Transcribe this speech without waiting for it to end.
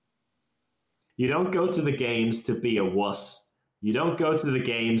You don't go to the games to be a wuss. You don't go to the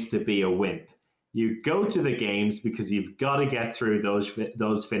games to be a wimp. You go to the games because you've got to get through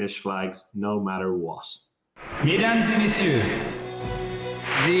those finish flags no matter what. Mesdames et messieurs,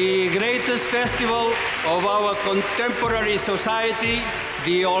 the greatest festival of our contemporary society,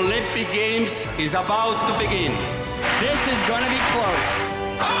 the Olympic Games, is about to begin. This is going to be close.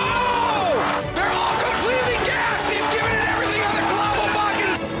 Oh! They're all completely gassed! They've given it everything on the global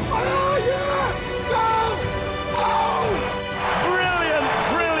bucket! Oh, yeah! Go! Oh! Brilliant,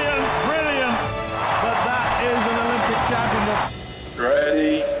 brilliant, brilliant! But that is an Olympic championship.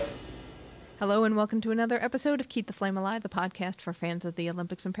 Ready? Hello and welcome to another episode of Keep the Flame Alive, the podcast for fans of the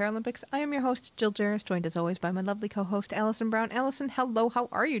Olympics and Paralympics. I am your host, Jill Jarris, joined as always by my lovely co-host, Allison Brown. Allison, hello, how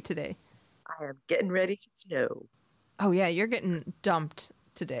are you today? I am getting ready to snow. Oh yeah, you're getting dumped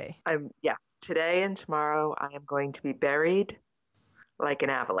today. Yes, today and tomorrow I am going to be buried like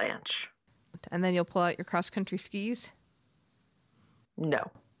an avalanche. And then you'll pull out your cross-country skis? No,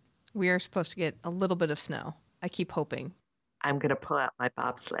 We are supposed to get a little bit of snow. I keep hoping. I'm going to pull out my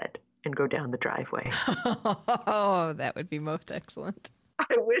bobsled and go down the driveway. Oh, that would be most excellent.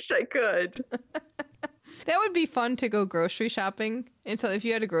 I wish I could. That would be fun to go grocery shopping. And so if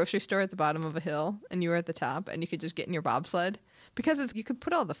you had a grocery store at the bottom of a hill and you were at the top and you could just get in your bobsled, because you could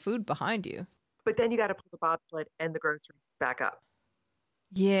put all the food behind you. But then you got to pull the bobsled and the groceries back up.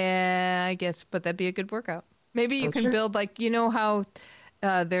 Yeah, I guess, but that'd be a good workout. Maybe you That's can true. build, like, you know how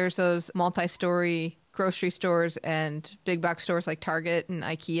there's those multi-story grocery stores and big box stores like Target and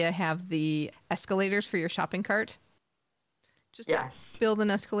IKEA have the escalators for your shopping cart? Just Yes. build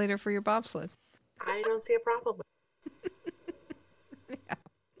an escalator for your bobsled. I don't see a problem with Yeah. it.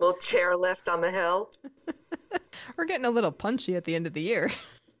 Little chair lift on the hill. We're getting a little punchy at the end of the year.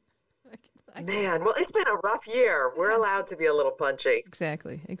 Man, well, it's been a rough year. We're allowed to be a little punchy.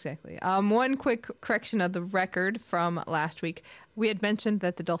 Exactly. One quick correction of the record from last week. We had mentioned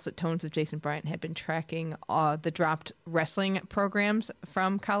that the dulcet tones of Jason Bryant had been tracking the dropped wrestling programs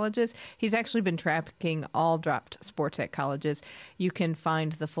from colleges. He's actually been tracking all dropped sports at colleges. You can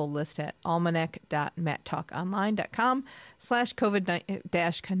find the full list at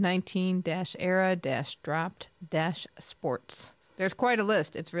almanac.mattalkonline.com/COVID-19-era-dropped-sports. There's quite a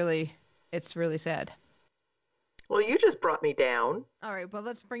list. It's really sad. Well, you just brought me down. All right, well,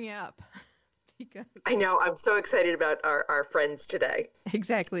 let's bring you up. Because... I know. I'm so excited about our friends today.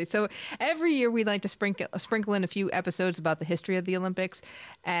 Exactly. So every year we like to sprinkle in a few episodes about the history of the Olympics.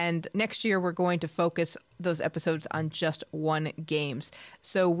 And next year we're going to focus those episodes on just one games.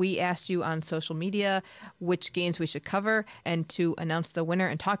 So we asked you on social media which games we should cover. And to announce the winner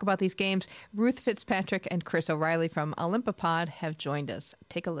and talk about these games, Ruth Fitzpatrick and Chris O'Reilly from Olympipod have joined us.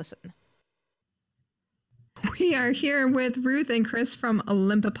 Take a listen. We are here with Ruth and Chris from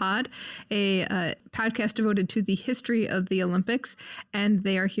Olympipod, a podcast devoted to the history of the Olympics, and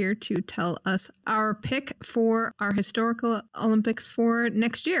they are here to tell us our pick for our historical Olympics for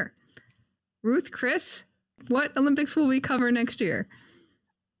next year. Ruth, Chris, what Olympics will we cover next year?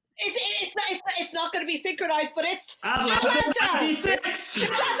 It's not going to be synchronized, but it's Atlanta! It's Atlanta!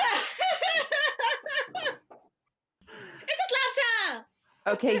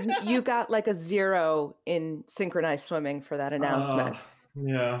 Okay, you got like a 0 in synchronized swimming for that announcement.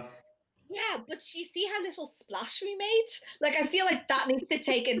 Yeah. Yeah, but you see how little splash we made? Like, I feel like that needs to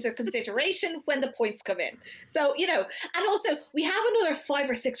take into consideration when the points come in. So, and also, we have another 5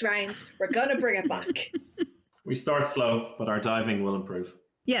 or 6 rounds. We're going to bring it back. We start slow, but our diving will improve.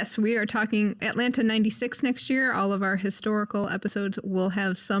 Yes, we are talking Atlanta 96 next year. All of our historical episodes will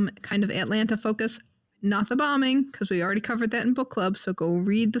have some kind of Atlanta focus. Not the bombing, because we already covered that in book club. So go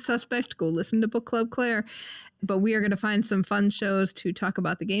read The Suspect, go listen to Book Club Claire. But we are going to find some fun shows to talk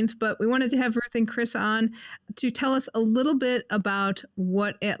about the games. But we wanted to have Ruth and Chris on to tell us a little bit about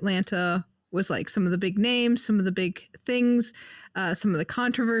what Atlanta was like. Some of the big names, some of the big things, some of the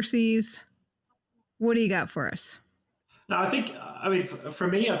controversies. What do you got for us? Now, for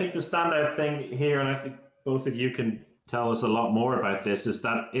me, I think the standout thing here, and I think both of you can tell us a lot more about this, is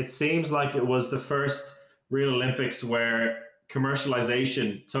that it seems like it was the first real Olympics where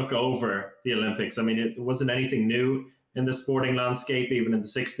commercialization took over the Olympics. I mean, it wasn't anything new in the sporting landscape, even in the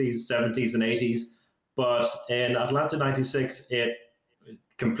 60s, 70s, and 80s. But in Atlanta 96, it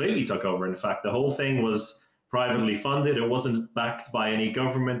completely took over. In fact, the whole thing was privately funded. It wasn't backed by any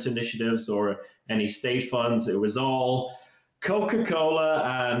government initiatives or any state funds. It was all Coca-Cola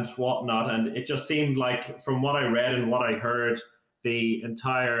and whatnot. And it just seemed like, from what I read and what I heard, the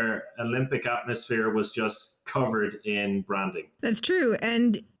entire Olympic atmosphere was just covered in branding. That's true.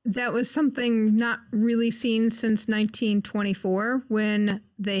 And that was something not really seen since 1924, when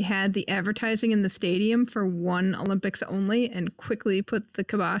they had the advertising in the stadium for one Olympics only and quickly put the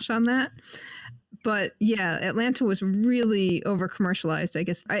kibosh on that. But yeah, Atlanta was really over commercialized. I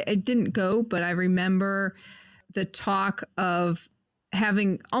guess I didn't go, but I remember the talk of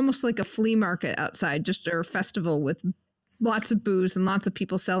having almost like a flea market outside, just a festival with lots of booze and lots of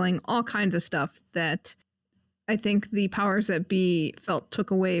people selling all kinds of stuff that I think the powers that be felt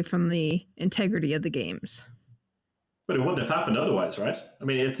took away from the integrity of the games. But it wouldn't have happened otherwise, right? I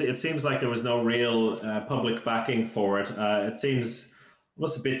mean, it seems like there was no real public backing for it. It seems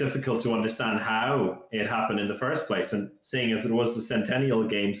almost a bit difficult to understand how it happened in the first place. And seeing as it was the Centennial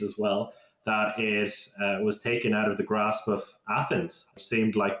Games as well, that it was taken out of the grasp of Athens. It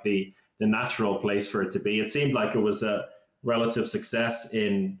seemed like the natural place for it to be. It seemed like it was a relative success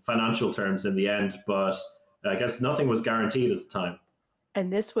in financial terms in the end, but I guess nothing was guaranteed at the time.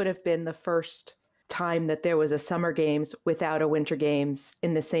 And this would have been the first time that there was a Summer Games without a Winter Games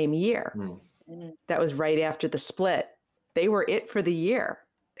in the same year. That was right after the split. They were it for the year.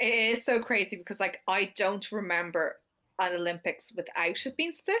 It is so crazy because I don't remember an Olympics without it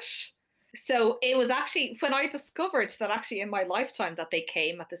being split. So it was actually, when I discovered that actually in my lifetime that they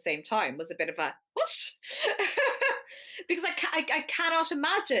came at the same time, was a bit of a, what? Because I cannot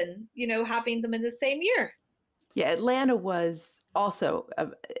imagine, having them in the same year. Yeah, Atlanta was also,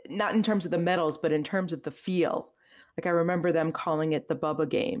 not in terms of the medals, but in terms of the feel. Like I remember them calling it the Bubba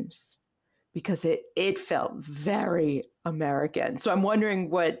Games because it felt very American. So I'm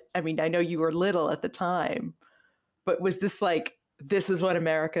wondering I know you were little at the time, but was this like, this is what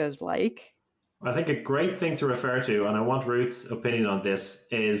America is like? I think a great thing to refer to, and I want Ruth's opinion on this,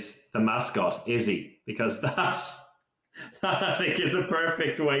 is the mascot, Izzy, because that I think is a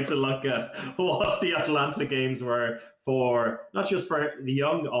perfect way to look at what the Atlanta Games were for, not just for the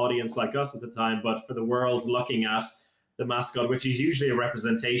young audience like us at the time, but for the world looking at the mascot, which is usually a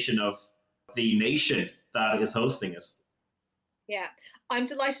representation of the nation that is hosting it. Yeah, I'm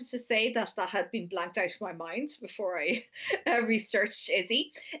delighted to say that had been blanked out of my mind before I researched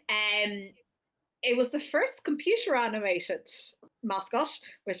Izzy. It was the first computer animated mascot,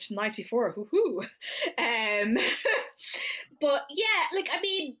 which 94, hoo-hoo. But yeah,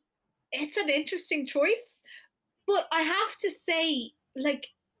 it's an interesting choice. But I have to say,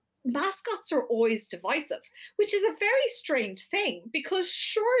 mascots are always divisive, which is a very strange thing because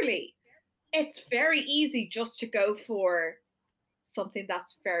surely it's very easy just to go for something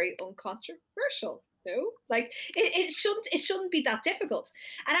that's very uncontroversial. No, it shouldn't be that difficult.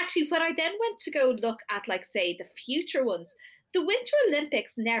 And actually, when I then went to go look at say the future ones, the Winter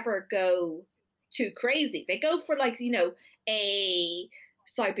Olympics never go too crazy. They go for a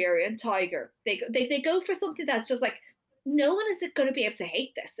Siberian tiger. They go for something that's just no one is going to be able to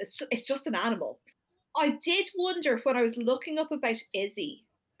hate this. It's just an animal. I did wonder when I was looking up about Izzy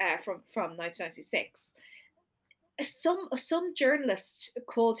from 1996. Some journalist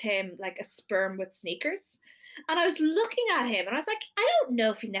called him a sperm with sneakers. And I was looking at him and I was like, I don't know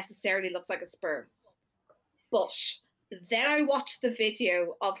if he necessarily looks like a sperm. But then I watched the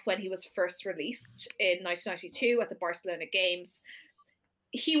video of when he was first released in 1992 at the Barcelona Games.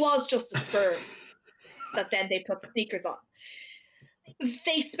 He was just a sperm that then they put sneakers on.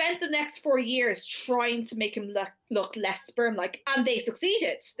 They spent the next 4 years trying to make him look less sperm-like, and they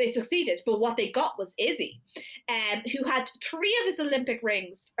succeeded. But what they got was Izzy, who had 3 of his Olympic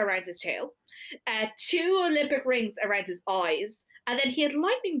rings around his tail, 2 Olympic rings around his eyes, and then he had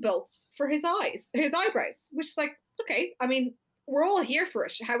lightning bolts for his eyebrows, which is okay, I mean, we're all here for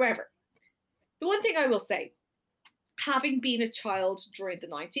it. However, the one thing I will say, having been a child during the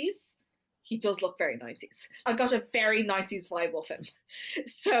 90s, he does look very 90s. I got a very 90s vibe of him.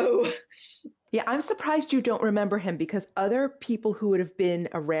 So... Yeah, I'm surprised you don't remember him because other people who would have been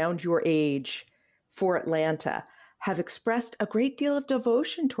around your age for Atlanta have expressed a great deal of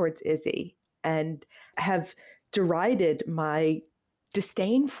devotion towards Izzy and have derided my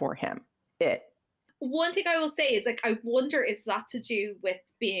disdain for him. One thing I will say is I wonder, is that to do with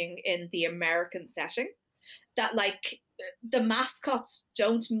being in the American setting? That the mascots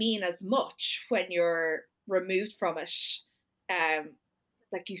don't mean as much when you're removed from it.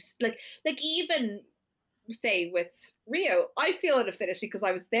 Even say with Rio, I feel an affinity because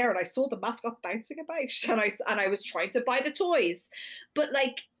I was there and I saw the mascot bouncing about and I was trying to buy the toys. But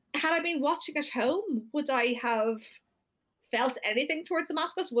had I been watching at home, would I have felt anything towards the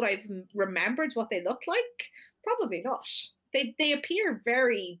mascots? Would I have remembered what they looked like? Probably not. They appear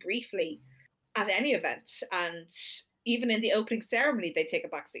very briefly at any event, and even in the opening ceremony, they take a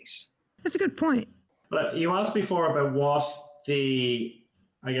back seat. That's a good point. But you asked before about what the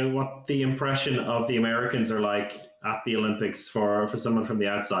impression of the Americans are like at the Olympics for someone from the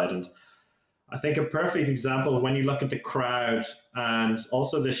outside. And I think a perfect example when you look at the crowd and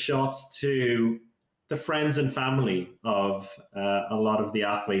also the shots to the friends and family of a lot of the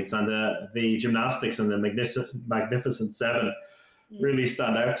athletes, and the gymnastics and the Magnificent Seven really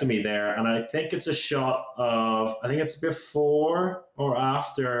stand out to me there. And I think it's a shot of, I think it's before or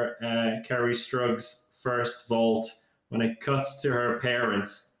after Kerri Strug's first vault, when it cuts to her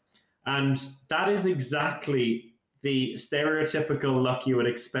parents. And that is exactly the stereotypical look you would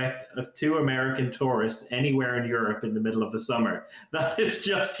expect of two American tourists anywhere in Europe in the middle of the summer. That is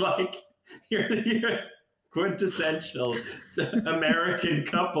just like your quintessential American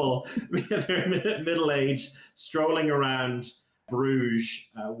couple, they're middle-aged, strolling around Bruges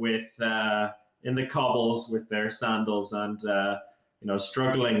with in the cobbles with their sandals and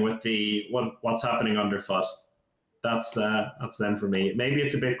struggling with what's happening underfoot. That's them for me. Maybe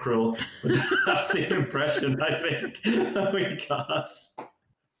it's a bit cruel, but that's the impression I think we got.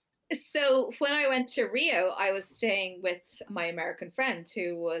 So when I went to Rio, I was staying with my American friend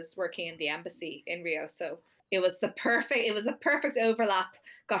who was working in the embassy in Rio. So it was the perfect overlap.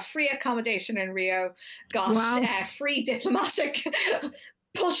 Got free accommodation in Rio, got free diplomatic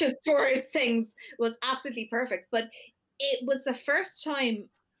pushes towards things. It was absolutely perfect. But it was the first time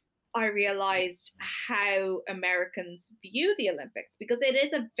I realized how Americans view the Olympics, because it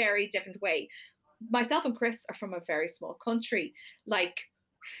is a very different way. Myself and Chris are from a very small country. Like,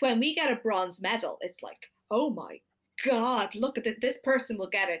 when we get a bronze medal, it's like, oh my God, look at it. This person will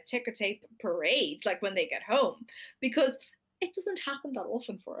get a ticker tape parade, like when they get home, because it doesn't happen that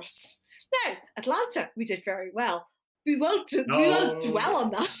often for us. Now, Atlanta, we did very well. We won't dwell on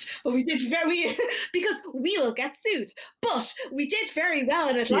that, but we did because we will get sued. But we did very well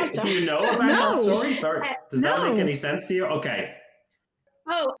in Atlanta. Do you know about that story? Sorry, does that make any sense to you? Okay.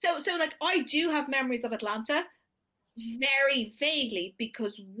 Oh, so like I do have memories of Atlanta, very vaguely,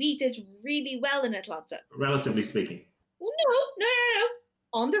 because we did really well in Atlanta. Relatively speaking. Well, no.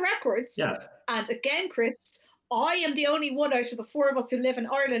 On the records. Yes. And again, Chris, I am the only one out of the four of us who live in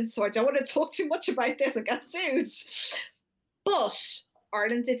Ireland, so I don't want to talk too much about this and get sued. But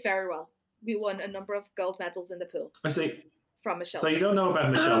Ireland did very well. We won a number of gold medals in the pool. I see. From Michelle So Smith. You don't know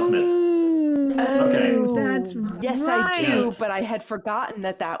about Michelle Smith? Okay. That's yes, right. I do, but I had forgotten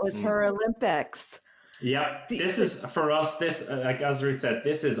that was her Olympics. Yeah, this is for us. This, like as Ruth said,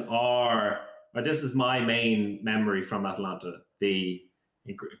 this is my main memory from Atlanta. The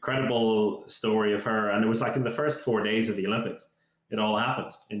incredible story of her, and it was like in the first 4 days of the Olympics, it all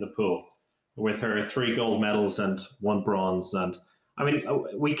happened in the pool with her 3 gold medals and 1 bronze. And I mean,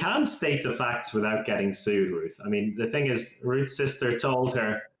 we can state the facts without getting sued, Ruth. I mean, the thing is, Ruth's sister told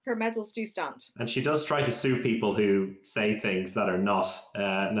her medals do stand, and she does try to sue people who say things that are not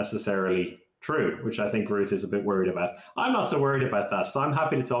necessarily true, which I think Ruth is a bit worried about. I'm not so worried about that, so I'm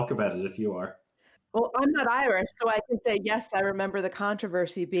happy to talk about it if you are. Well, I'm not Irish, so I can say, yes, I remember the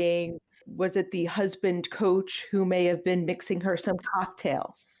controversy being, was it the husband coach who may have been mixing her some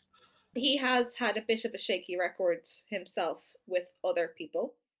cocktails? He has had a bit of a shaky record himself with other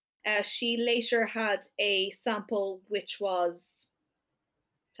people. She later had a sample which was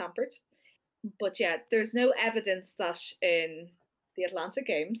tampered. But yeah, there's no evidence that in the Atlanta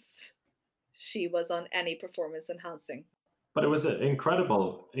Games she was on any performance enhancing. But it was an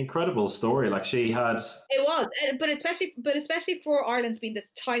incredible story. Like she had, it was, but especially for Ireland being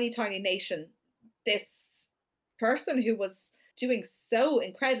this tiny nation, this person who was doing so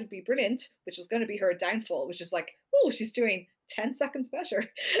incredibly brilliant, which was going to be her downfall, which is like, oh, she's doing 10 seconds better.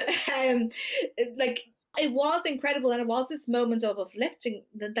 Like it was incredible, and it was this moment of uplifting.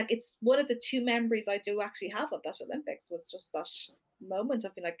 Like it's one of the 2 memories I do actually have of that Olympics, was just that moment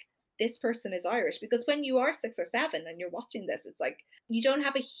of being like, this person is Irish. Because when you are 6 or 7 and you're watching this, it's like you don't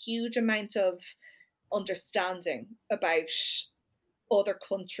have a huge amount of understanding about other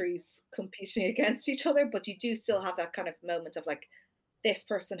countries competing against each other, but you do still have that kind of moment of like, this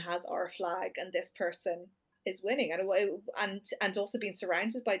person has our flag and this person is winning, and also being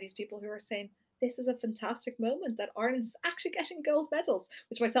surrounded by these people who are saying, this is a fantastic moment that Ireland is actually getting gold medals,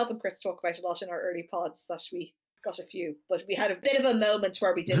 which myself and Chris talk about a lot in our early pods, that we got a few, but we had a bit of a moment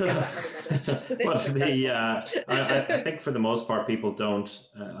where we didn't get that many medals. So this is I think for the most part, people don't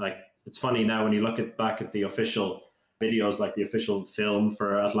like. It's funny now when you look back at the official videos, like the official film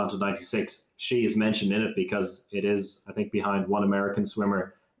for Atlanta '96. She is mentioned in it because it is, I think, behind one American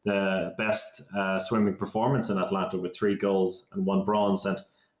swimmer, the best swimming performance in Atlanta with 3 golds and 1 bronze. And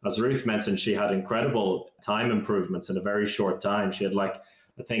as Ruth mentioned, she had incredible time improvements in a very short time. She had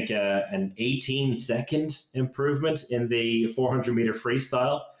I think an 18-second improvement in the 400-meter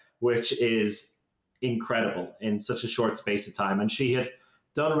freestyle, which is incredible in such a short space of time. And she had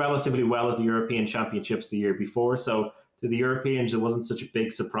done relatively well at the European Championships the year before. So to the Europeans, it wasn't such a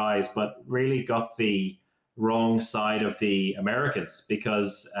big surprise, but really got the wrong side of the Americans,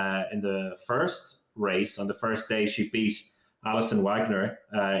 because in the first race, on the first day, she beat Alison Wagner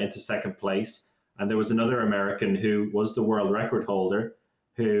into second place. And there was another American who was the world record holder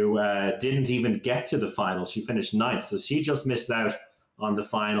who didn't even get to the final. She finished ninth. So she just missed out on the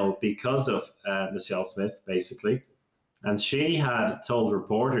final because of Michelle Smith, basically. And she had told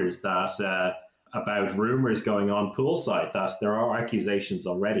reporters that about rumors going on poolside, that there are accusations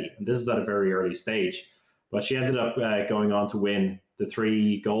already. And this is at a very early stage. But she ended up going on to win the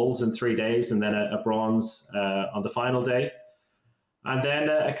 3 golds in 3 days and then a bronze on the final day. And then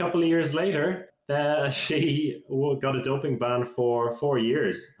a couple of years later, she got a doping ban for 4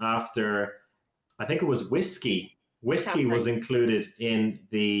 years after, I think it was whiskey. Whiskey was included in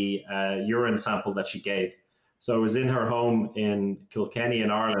the urine sample that she gave. So it was in her home in Kilkenny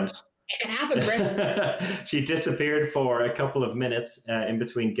in Ireland. It can happen, Chris. She disappeared for a couple of minutes in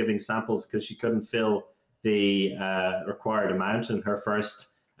between giving samples because she couldn't fill the required amount in her first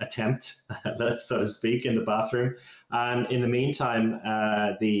attempt, so to speak, in the bathroom. And in the meantime,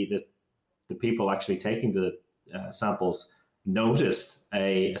 the people actually taking the samples noticed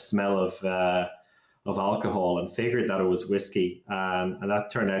a smell of alcohol and figured that it was whiskey, and that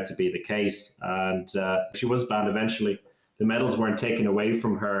turned out to be the case. And she was banned eventually. The medals weren't taken away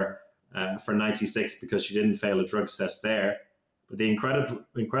from her for 96 because she didn't fail a drugs test there. But the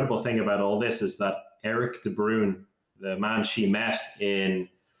incredible thing about all this is that Eric de Bruin, the man she met in,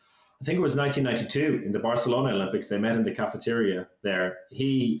 I think it was 1992 in the Barcelona Olympics, they met in the cafeteria there.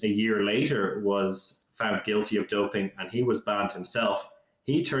 He, a year later, was found guilty of doping and he was banned himself.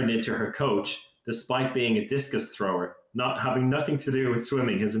 He turned into her coach despite being a discus thrower, not having nothing to do with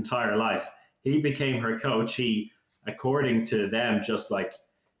swimming his entire life. He became her coach. He, according to them, just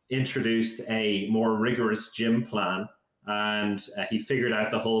introduced a more rigorous gym plan, and he figured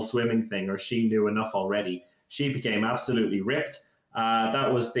out the whole swimming thing, or she knew enough already. She became absolutely ripped.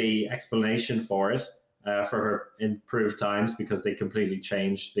 That was the explanation for it, for her improved times, because they completely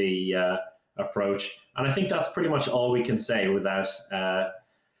changed the approach. And I think that's pretty much all we can say without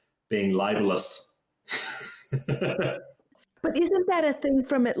being libelous. But isn't that a thing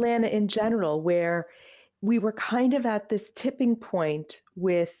from Atlanta in general, where we were kind of at this tipping point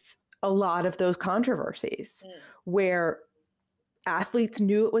with a lot of those controversies, where athletes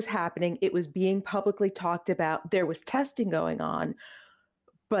knew it was happening, it was being publicly talked about, there was testing going on,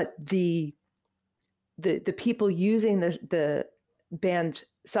 but the people using the banned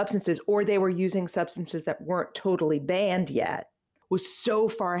substances, or they were using substances that weren't totally banned yet, was so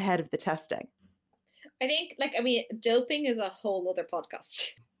far ahead of the testing. I think, doping is a whole other podcast.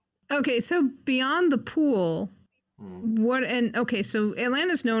 Okay, so beyond the pool, so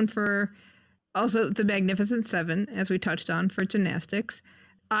Atlanta's known for also the Magnificent Seven, as we touched on, for gymnastics.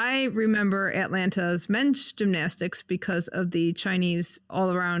 I remember Atlanta's men's gymnastics because of the Chinese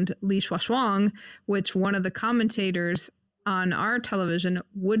all-around Li Shuashuang, which one of the commentators on our television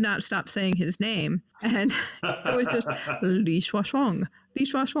would not stop saying his name. And it was just Li Shuashuang, Li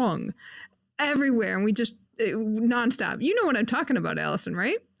Shuashuang, everywhere. And we just nonstop. You know what I'm talking about, Allison,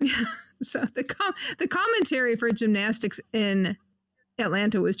 right? So the commentary for gymnastics in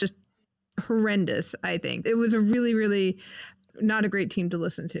Atlanta was just horrendous, I think. It was a really, really not a great team to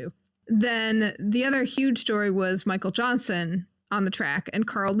listen to. Then the other huge story was Michael Johnson on the track and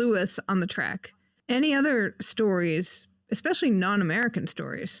Carl Lewis on the track. Any other stories, especially non-American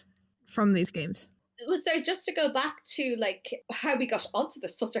stories, from these games? So just to go back to how we got onto the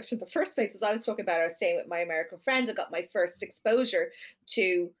subject in the first place, as I was talking about, I was staying with my American friend and got my first exposure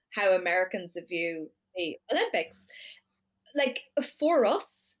to how Americans view the Olympics. For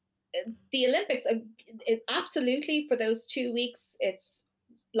us, the Olympics, absolutely, for those 2 weeks, it's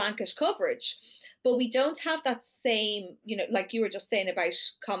blanket coverage. But we don't have that same, like you were just saying about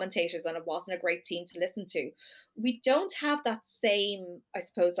commentators, and it wasn't a great team to listen to. We don't have that same, I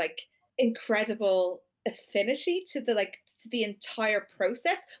suppose, incredible affinity to the entire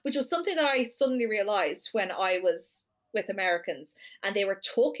process, which was something that I suddenly realized when I was with Americans and they were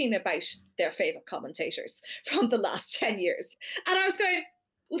talking about their favorite commentators from the last 10 years. And I was going,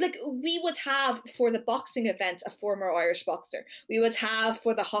 we would have for the boxing event a former Irish boxer. We would have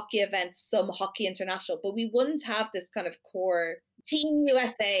for the hockey event some hockey international, but we wouldn't have this kind of core Team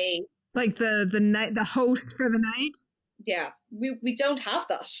USA. Like the host for the night? Yeah, we don't have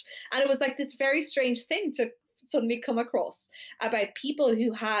that. And it was like this very strange thing to suddenly come across about people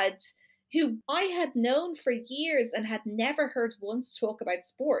who I had known for years and had never heard once talk about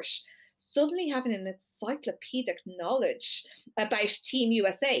sport, suddenly having an encyclopedic knowledge about Team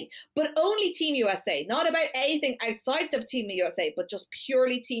USA, but only Team USA, not about anything outside of Team USA, but just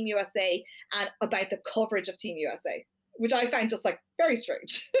purely Team USA and about the coverage of Team USA, which I find just like very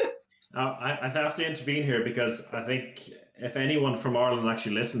strange. I have to intervene here because I think if anyone from Ireland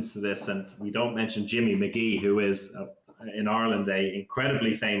actually listens to this, and we don't mention Jimmy McGee, who is in Ireland a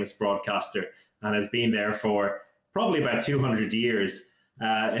incredibly famous broadcaster and has been there for probably about 200 years.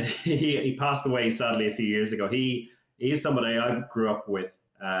 He passed away sadly a few years ago. He is somebody I grew up with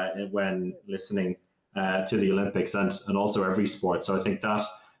when listening to the Olympics and also every sport. So I think that's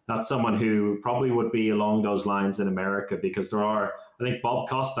someone who probably would be along those lines in America, because I think Bob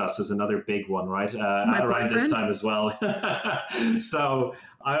Costas is another big one, right? Around this time as well. So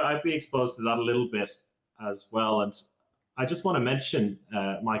I'd be exposed to that a little bit as well. And I just want to mention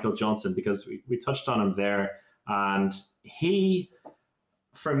Michael Johnson, because we touched on him there. And he,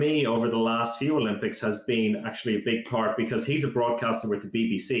 for me, over the last few Olympics has been actually a big part, because he's a broadcaster with the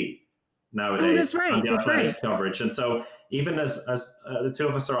BBC nowadays. Oh, that's right. On the That's athletics right. coverage. And so even as the two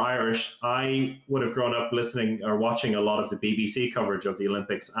of us are Irish, I would have grown up listening or watching a lot of the BBC coverage of the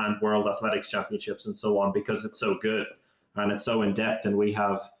Olympics and World Athletics Championships and so on, because it's so good and it's so in depth and we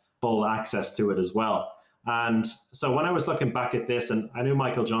have full access to it as well. And so when I was looking back at this, and I knew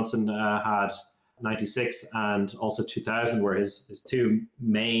Michael Johnson had 96 and also 2000 were his two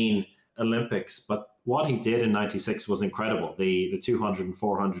main Olympics, but what he did in 96 was incredible, the 200 and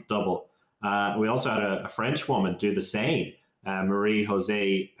 400 double. We also had a French woman do the same,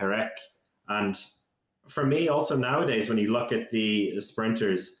 Marie-Josée Pérec. And for me also nowadays, when you look at the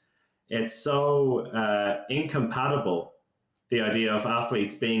sprinters, it's so incompatible, the idea of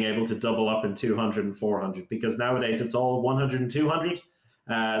athletes being able to double up in 200 and 400, because nowadays it's all 100 and 200.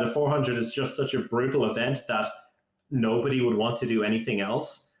 The 400 is just such a brutal event that nobody would want to do anything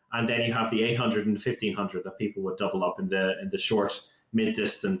else. And then you have the 800 and 1500 that people would double up in the short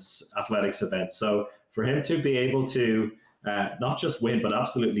mid-distance athletics events. So for him to be able to not just win, but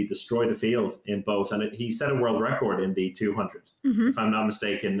absolutely destroy the field in both. And he set a world record in the 200, if I'm not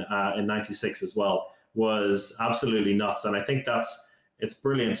mistaken, in 96 as well, was absolutely nuts. And I think it's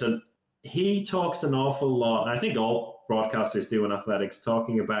brilliant. And he talks an awful lot, and I think all broadcasters do in athletics,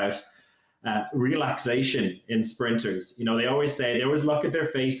 talking about relaxation in sprinters. You know, they always look at their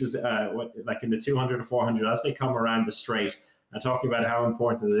faces, like in the 200 or 400, as they come around the straight, and talking about how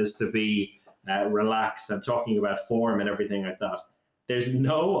important it is to be relaxed and talking about form and everything like that. There's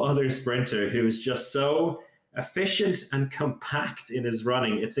no other sprinter who is just so efficient and compact in his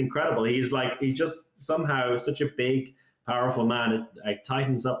running. It's incredible. He just somehow such a big, powerful man. It like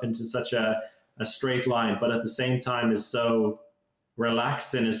tightens up into such a straight line, but at the same time is so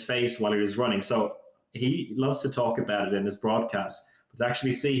relaxed in his face while he was running. So he loves to talk about it in his broadcasts. But to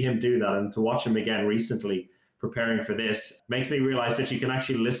actually see him do that and to watch him again recently preparing for this makes me realize that you can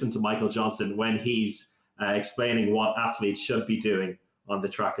actually listen to Michael Johnson when he's explaining what athletes should be doing on the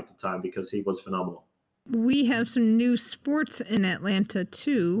track at the time, because he was phenomenal. We have some new sports in Atlanta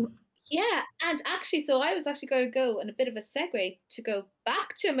too. Yeah, and actually, so I was actually going to go in a bit of a segue to go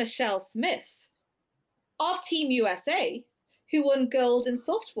back to Michelle Smith of Team USA, who won gold in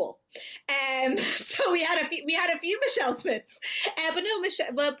softball. So we had a few Michelle Smiths, but no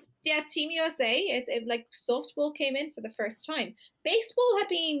Michelle. Well, yeah, Team USA. It like softball came in for the first time. Baseball had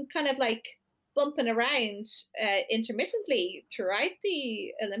been kind of like bumping around intermittently throughout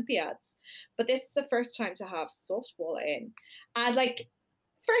the Olympiads, but this is the first time to have softball in, and like.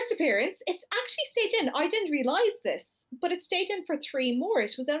 First appearance, it's actually stayed in. I didn't realise this, but it stayed in for 3 more.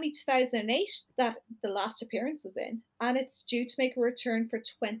 It was only 2008 that the last appearance was in, and it's due to make a return for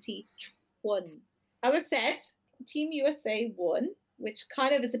 2021. As I said, Team USA won, which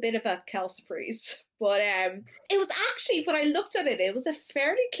kind of is a bit of a Kel surprise. But it was actually, when I looked at it, it was a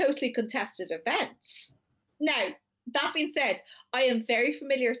fairly closely contested event. Now, that being said, I am very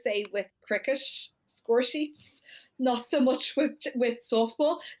familiar, say, with cricket score sheets, not so much with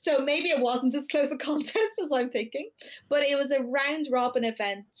softball. So maybe it wasn't as close a contest as I'm thinking. But it was a round-robin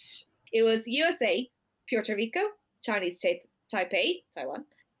event. It was USA, Puerto Rico, Chinese Taipei, Taiwan,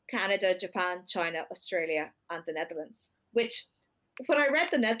 Canada, Japan, China, Australia, and the Netherlands. Which, when I read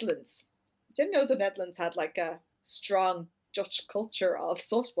the Netherlands, I didn't know the Netherlands had like a strong Dutch culture of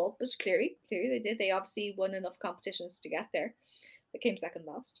softball, but clearly they did. They obviously won enough competitions to get there. They came second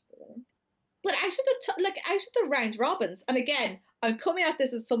last. But out of the round robins, and again, I'm coming at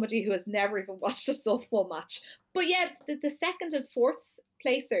this as somebody who has never even watched a softball match, But yet the second and fourth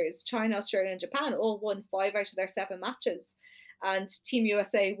placers, China, Australia, and Japan, all won 5 out of their 7 matches, and Team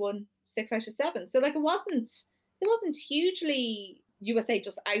USA won 6 out of 7. So like it wasn't hugely USA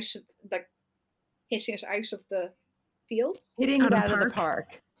just out of like hitting it out of the field, hitting it out of the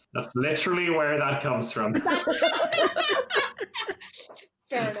park. That's literally where that comes from.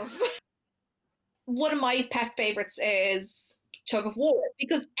 Fair enough. One of my pet favorites is tug of war,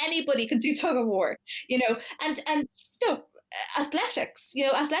 because anybody can do tug of war, and athletics.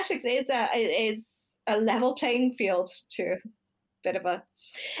 Athletics is a level playing field to a bit of a,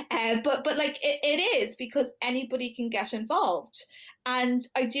 but like it is, because anybody can get involved. And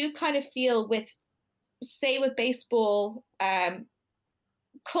I do kind of feel with baseball,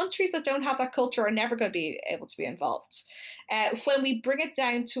 countries that don't have that culture are never going to be able to be involved. When we bring it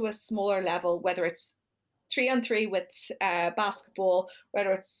down to a smaller level, whether it's 3-on-3 with basketball,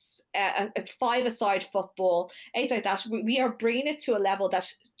 whether it's a 5-a-side football, anything like that, we are bringing it to a level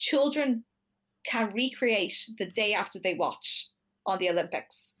that children can recreate the day after they watch on the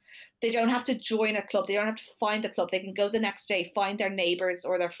Olympics. They don't have to join a club. They don't have to find the club. They can go the next day, find their neighbours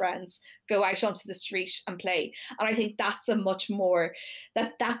or their friends, go out onto the street and play. And I think that's a much more,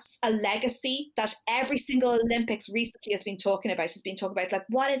 that's a legacy that every single Olympics recently has been talking about, like,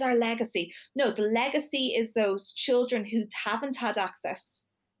 what is our legacy? No, the legacy is those children who haven't had access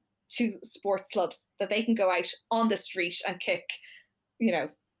to sports clubs, that they can go out on the street and kick,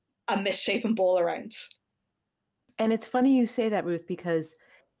 a misshapen ball around. And it's funny you say that, Ruth, because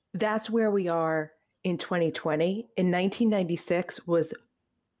that's where we are in 2020. In 1996 was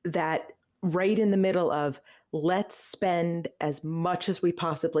that right in the middle of, let's spend as much as we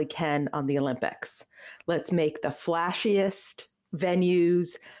possibly can on the Olympics. Let's make the flashiest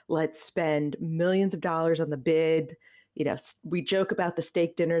venues. Let's spend millions of dollars on the bid. We joke about the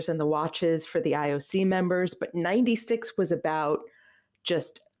steak dinners and the watches for the IOC members, but 96 was about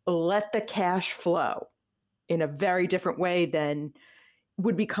just let the cash flow in a very different way than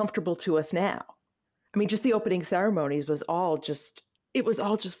would be comfortable to us now. I mean, just the opening ceremonies was all just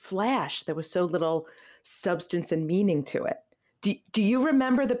flash. There was so little substance and meaning to it. Do you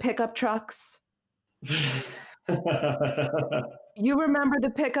remember the pickup trucks? You remember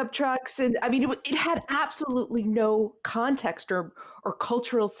the pickup trucks? And I mean, it had absolutely no context or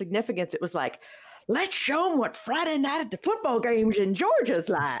cultural significance. It was like, let's show them what Friday night at the football games in Georgia's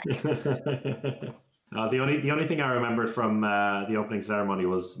like. The only thing I remembered from the opening ceremony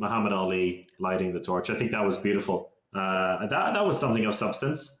was Muhammad Ali lighting the torch. I think that was beautiful. That was something of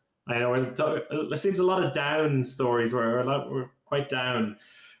substance. I know there seems a lot of down stories. We're quite down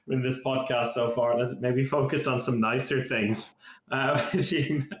in this podcast so far. Let's maybe focus on some nicer things. I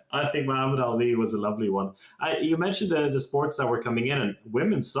think Muhammad Ali was a lovely one. You mentioned the sports that were coming in, and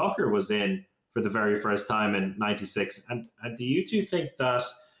women's soccer was in for the very first time in '96. And do you two think that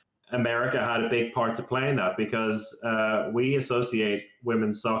America had a big part to play in that? Because we associate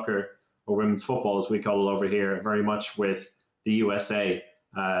women's soccer, or women's football as we call it over here, very much with the USA,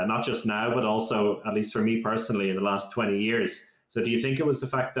 not just now, but also, at least for me personally, in the last 20 years. So do you think it was the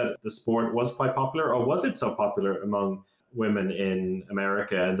fact that the sport was quite popular, or was it so popular among women in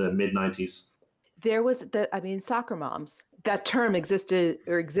America in the mid-90s? There was soccer moms. That term existed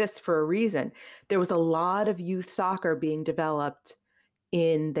or exists for a reason. There was a lot of youth soccer being developed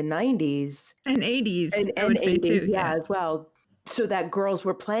in the 90s and 80s, and 80s too, yeah, as well, so that girls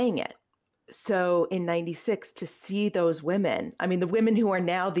were playing it. So in 96, to see those women, I mean, the women who are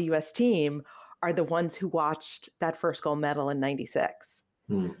now the U.S. team are the ones who watched that first gold medal in 96.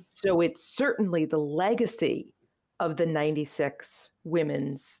 So it's certainly the legacy of the 96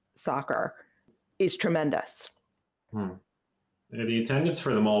 women's soccer is tremendous. The attendance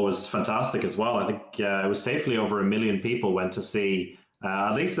for them all was fantastic as well. I think it was safely over 1 million people went to see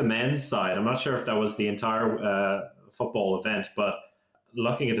at least the men's side. I'm not sure if that was the entire football event, but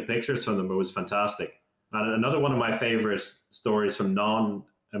looking at the pictures from them, it was fantastic. And another one of my favorite stories from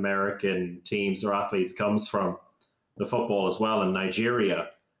non-American teams or athletes comes from the football as well, in Nigeria,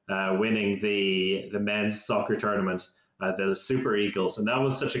 winning the men's soccer tournament, the Super Eagles. And that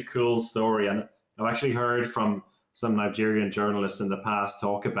was such a cool story. And I've actually heard from some Nigerian journalists in the past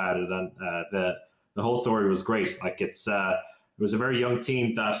talk about it, and the whole story was great. Like it was a very young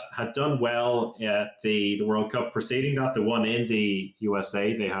team that had done well at the World Cup preceding that. The one in the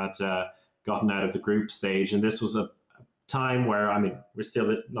USA, they had gotten out of the group stage, and this was a time where, I mean, we're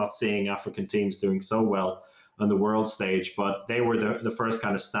still not seeing African teams doing so well on the world stage, but they were the first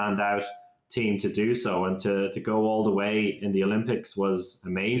kind of standout team to do so, and to go all the way in the Olympics was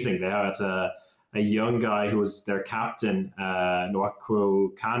amazing. They had a young guy who was their captain,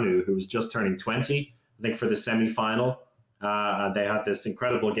 Nwankwo Kanu, who was just turning 20 I think, for the semi-final. And they had this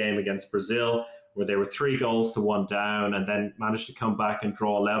incredible game against Brazil where they were 3-1 down and then managed to come back and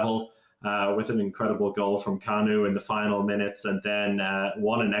draw level with an incredible goal from Kanu in the final minutes, and then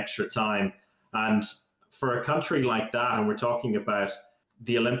won in extra time. And for a country like that, and we're talking about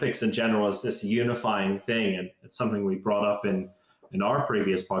the Olympics in general as this unifying thing, and it's something we brought up in our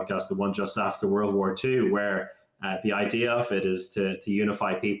previous podcast, the one just after World War II, where the idea of it is to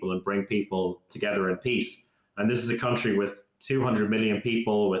unify people and bring people together in peace. And this is a country with 200 million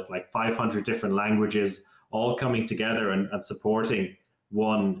people, with like 500 different languages, all coming together and supporting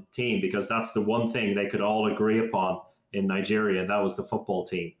one team, because that's the one thing they could all agree upon in Nigeria, and that was the football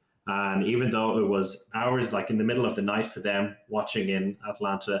team. And even though it was hours, like in the middle of the night for them watching in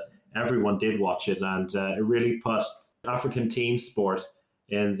Atlanta, everyone did watch it, and it really put African team sport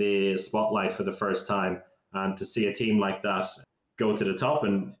in the spotlight for the first time. And to see a team like that go to the top,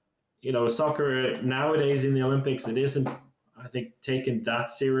 and you know, soccer nowadays in the Olympics, it isn't, I think, taken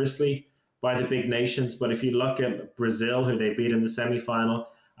that seriously by the big nations. But if you look at Brazil, who they beat in the semi-final,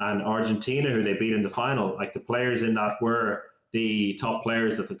 and Argentina, who they beat in the final, like the players in that were the top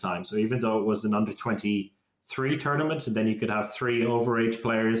players at the time. So even though it was an under-23 tournament, and then you could have 3 overage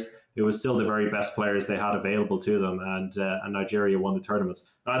players, it was still the very best players they had available to them, and Nigeria won the tournaments.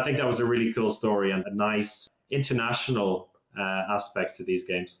 I think that was a really cool story and a nice international aspect to these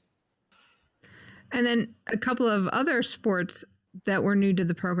games. And then a couple of other sports that were new to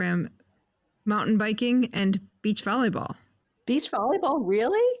the program: mountain biking and beach volleyball. Beach volleyball,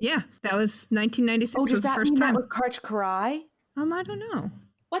 really? Yeah, that was 1996. Oh, does was the that first mean time. that was Karch Karai? I don't know.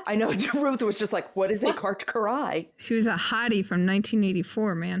 What? I know Ruth was just like, what is a Karch Karai? She was a hottie from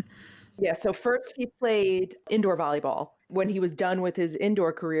 1984, man. Yeah, so first he played indoor volleyball. When he was done with his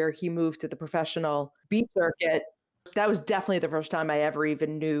indoor career, he moved to the professional beach circuit. That was definitely the first time I ever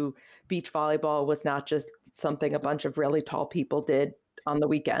even knew beach volleyball was not just something a bunch of really tall people did on the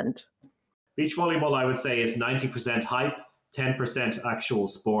weekend. Beach volleyball, I would say, is 90% hype, 10% actual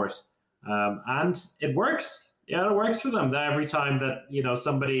sport. And it works. Yeah, it works for them. That every time that, you know,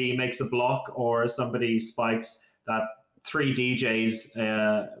 somebody makes a block or somebody spikes, that 3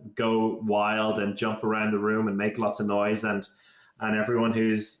 DJs go wild and jump around the room and make lots of noise, and everyone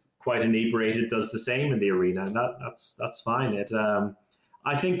who's quite inebriated does the same in the arena, and that's fine.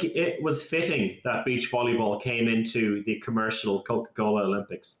 I think it was fitting that beach volleyball came into the commercial Coca-Cola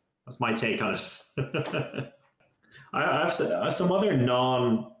Olympics. That's my take on it. I have some other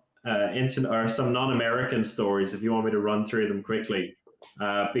some non-American stories, if you want me to run through them quickly,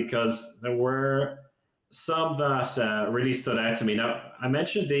 because there were some that really stood out to me. Now, I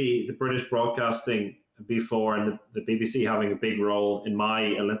mentioned the British broadcasting before, and the BBC having a big role in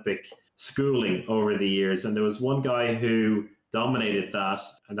my Olympic schooling over the years. And there was one guy who dominated that,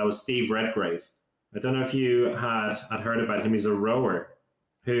 and that was Steve Redgrave. I don't know if you had heard about him. He's a rower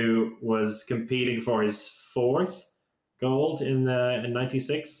who was competing for his 4th gold in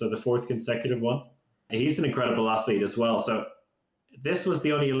 96, so the 4th consecutive one. He's an incredible athlete as well. So this was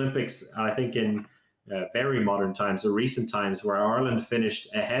the only Olympics, I think, in very modern times or recent times where Ireland finished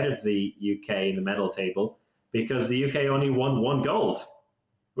ahead of the UK in the medal table, because the UK only won 1 gold,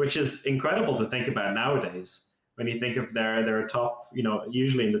 which is incredible to think about nowadays. When you think of their top, you know,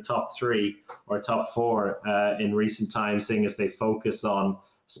 usually in the top 3 or top 4 in recent times, seeing as they focus on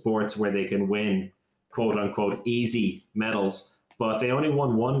sports where they can win quote unquote easy medals. But they only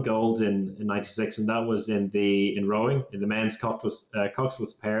won 1 gold in 96, and that was in rowing, in the men's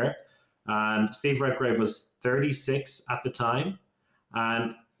coxless pair. And Steve Redgrave was 36 at the time.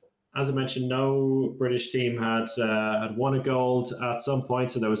 And as I mentioned, no British team had won a gold at some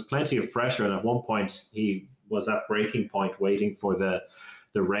point, so there was plenty of pressure. And at one point, he was at breaking point waiting for the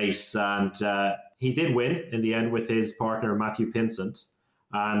race. And he did win in the end with his partner, Matthew Pinsent.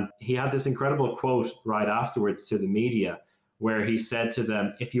 And he had this incredible quote right afterwards to the media, where he said to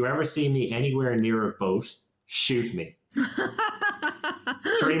them, "If you ever see me anywhere near a boat, shoot me."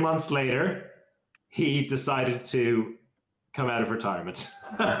 3 months later, he decided to come out of retirement.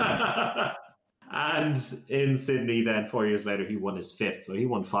 And in Sydney then, 4 years later, he won his 5th. So he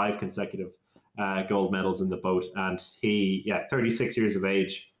won 5 consecutive gold medals in the boat. And 36 years of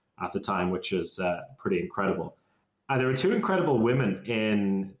age at the time, which is pretty incredible. There were 2 incredible women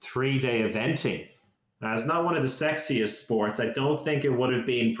in 3-day eventing. Now, it's not one of the sexiest sports. I don't think it would have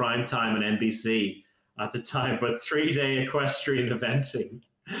been primetime on NBC at the time, but 3-day equestrian eventing.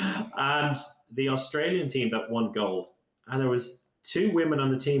 And the Australian team that won gold. And there was 2 women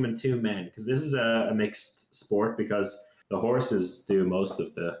on the team and 2 men, because this is a mixed sport, because the horses do most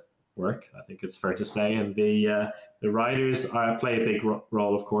of the work, I think it's fair to say. And the riders play a big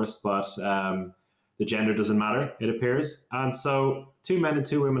role, of course, but the gender doesn't matter, it appears. And so 2 men and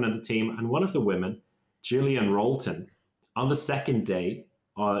 2 women on the team, and one of the women, Gillian Rolton, on the second day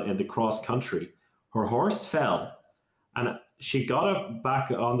in the cross country, her horse fell, and she got up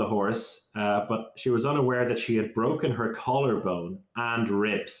back on the horse, but she was unaware that she had broken her collarbone and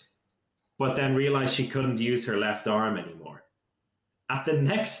ribs, but then realized she couldn't use her left arm anymore. At the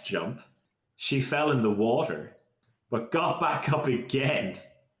next jump, she fell in the water, but got back up again.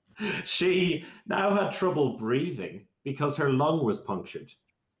 She now had trouble breathing because her lung was punctured.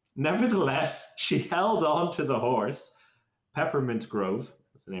 Nevertheless, she held on to the horse, Peppermint Grove,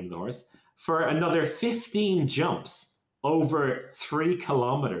 that's the name of the horse, for another 15 jumps over 3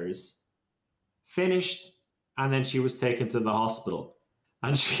 kilometers, finished, and then she was taken to the hospital.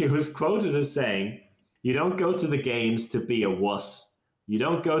 And she was quoted as saying, "You don't go to the games to be a wuss. You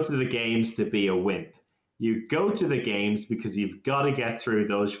don't go to the games to be a wimp. You go to the games because you've got to get through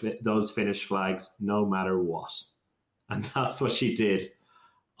those finish flags no matter what." And that's what she did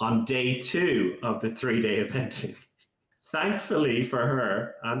on day 2 of the 3-day eventing. Thankfully for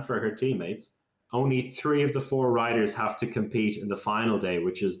her and for her teammates, only 3 of the 4 riders have to compete in the final day,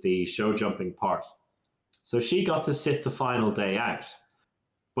 which is the show jumping part. So she got to sit the final day out.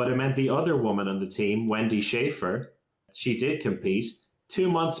 But it meant the other woman on the team, Wendy Schaefer, she did compete. 2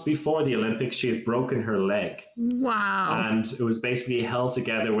 months before the Olympics, she had broken her leg. Wow. And it was basically held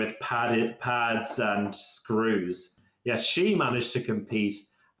together with pads and screws. Yes, she managed to compete,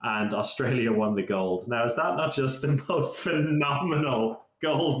 and Australia won the gold. Now, is that not just the most phenomenal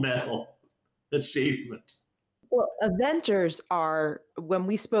gold medal achievement? Well, eventers are, when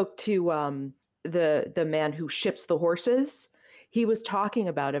we spoke to the man who ships the horses, he was talking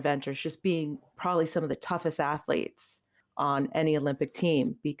about eventers just being probably some of the toughest athletes on any Olympic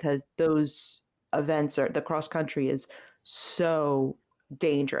team, because those events the cross country is so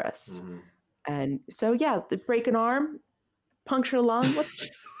dangerous. Mm-hmm. And so, yeah, break an arm, puncture a lung,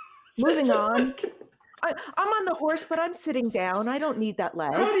 moving on. I'm on the horse, but I'm sitting down. I don't need that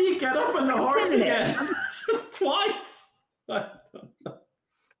leg. How do you get up on the horse again? Twice.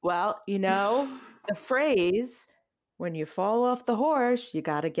 Well, the phrase, when you fall off the horse, you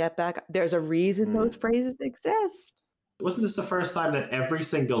got to get back. There's a reason those phrases exist. Wasn't this the first time that every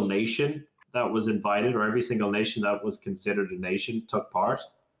single nation that was invited, or every single nation that was considered a nation, took part?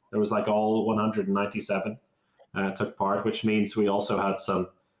 There was like all 197 took part, which means we also had some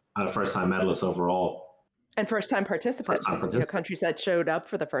first-time medalists overall. And first-time participants. Countries that showed up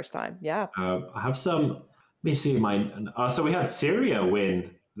for the first time. Yeah. I have some, let me see mine. So we had Syria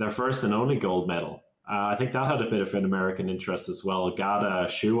win their first and only gold medal. I think that had a bit of an American interest as well. Gada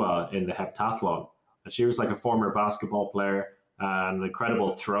Shua in the heptathlon. And she was like a former basketball player and an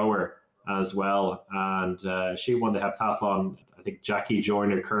incredible thrower as well. And she won the heptathlon. I think Jackie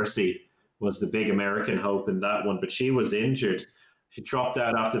Joyner-Kersee was the big American hope in that one, but she was injured. She dropped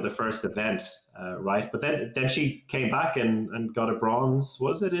out after the first event, right? But then she came back and got a bronze.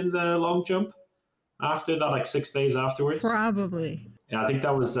 Was it in the long jump after that, like 6 days afterwards? Probably. Yeah, I think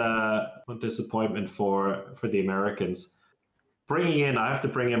that was one disappointment for the Americans. I have to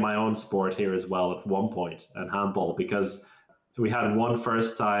bring in my own sport here as well at one point, at handball, because we had one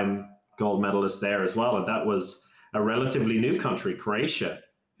first-time gold medalist there as well, and that was a relatively new country, Croatia,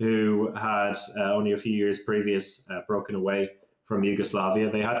 who had only a few years previous broken away from Yugoslavia.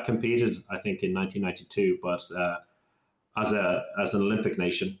 They had competed, I think, in 1992, but as an Olympic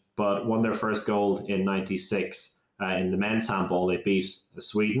nation, but won their first gold in 96. In the men's handball, they beat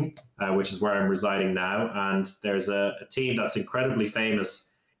Sweden, which is where I'm residing now. And there's a team that's incredibly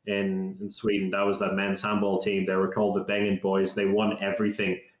famous in Sweden. That was that men's handball team. They were called the Bengen Boys. They won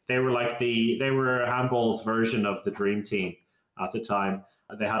everything. They were handball's version of the Dream Team at the time.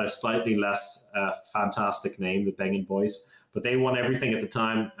 They had a slightly less fantastic name, the Bengen Boys, but they won everything at the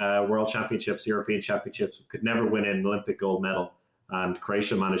time. World Championships, European Championships, could never win an Olympic gold medal. And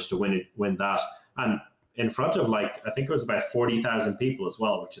Croatia managed to win that. And in front of I think it was about 40,000 people as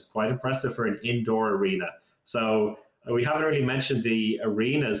well, which is quite impressive for an indoor arena. So we haven't really mentioned the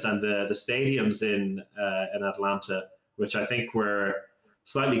arenas and the stadiums in Atlanta, which I think were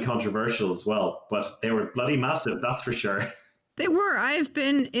slightly controversial as well, but they were bloody massive, that's for sure. They were. I've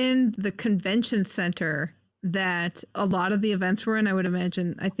been in the convention center that a lot of the events were in, I would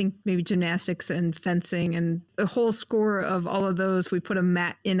imagine. I think maybe gymnastics and fencing and a whole score of all of those. We put a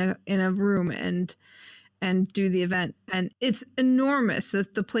mat in a room and do the event. And it's enormous.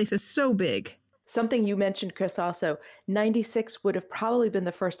 The place is so big. Something you mentioned, Chris, also, 96 would have probably been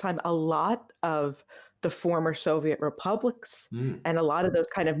the first time a lot of the former Soviet republics and a lot of those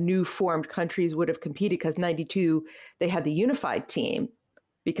kind of new formed countries would have competed, because 92, they had the unified team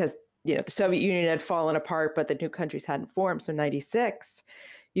because the Soviet Union had fallen apart, but the new countries hadn't formed. So 96,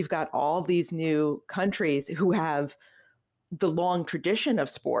 you've got all these new countries who have the long tradition of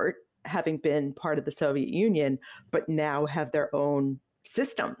sport, having been part of the Soviet Union, but now have their own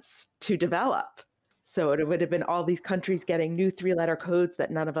systems to develop. So it would have been all these countries getting new 3-letter codes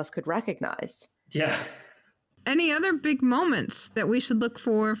that none of us could recognize. Yeah. Any other big moments that we should look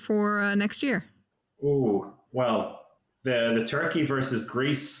for next year? Ooh, well, the Turkey versus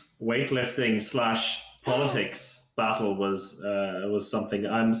Greece weightlifting / politics battle was something.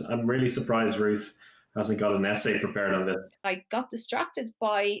 I'm really surprised Ruth hasn't got an essay prepared on this. I got distracted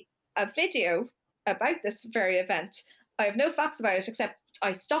by a video about this very event. I have no facts about it, except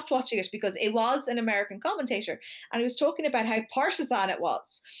I stopped watching it because it was an American commentator, and he was talking about how partisan it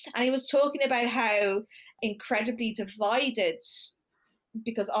was. And he was talking about how incredibly divided,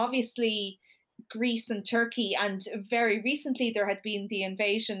 because obviously Greece and Turkey, and very recently there had been the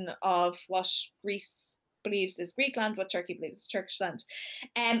invasion of what Greece believes is Greek land, what Turkey believes is Turkish land.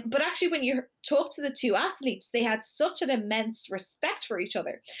 But actually, when you talk to the two athletes, they had such an immense respect for each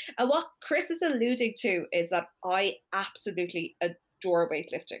other. And what Chris is alluding to is that I absolutely adore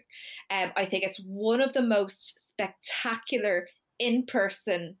weightlifting. I think it's one of the most spectacular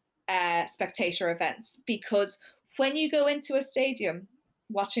in-person spectator events, because when you go into a stadium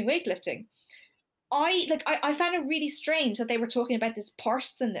watching weightlifting, I found it really strange that they were talking about this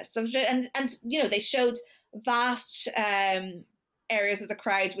parsonness, and they showed vast areas of the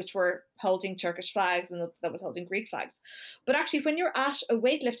crowd which were holding Turkish flags and that was holding Greek flags. But actually, when you're at a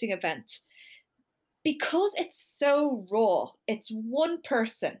weightlifting event, because it's so raw, it's one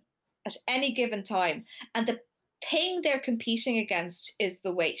person at any given time, and the thing they're competing against is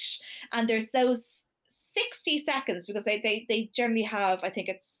the weight. And there's those 60 seconds, because they generally have, I think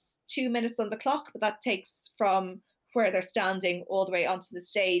it's 2 minutes on the clock, but that takes from where they're standing all the way onto the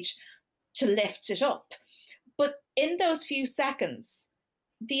stage to lift it up. But in those few seconds,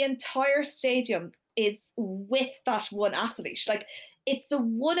 the entire stadium is with that one athlete. Like, it's the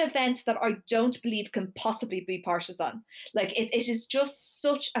one event that I don't believe can possibly be partisan. Like, it is just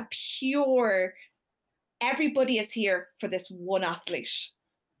such a pure, everybody is here for this one athlete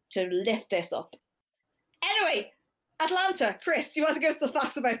to lift this up. Anyway, Atlanta, Chris, you want to give us the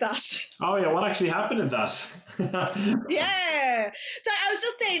facts about that? Oh yeah, what actually happened in that? Yeah. So I was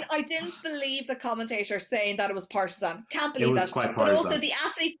just saying, I didn't believe the commentator saying that it was partisan. Can't believe It was that. quite But partisan. also the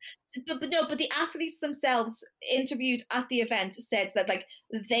athletes, but the athletes themselves interviewed at the event said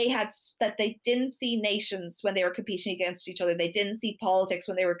that they didn't see nations when they were competing against each other. They didn't see politics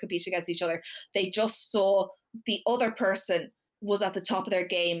when they were competing against each other. They just saw the other person was at the top of their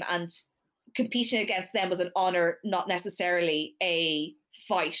game, and competing against them was an honor, not necessarily a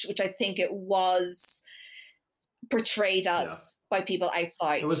fight, which I think it was portrayed as by people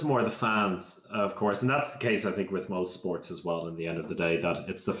outside. It was more the fans, of course, and that's the case, I think, with most sports as well. In the end of the day, that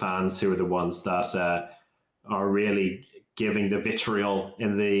it's the fans who are the ones that are really giving the vitriol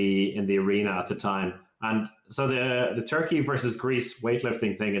in the arena at the time. And so the Turkey versus Greece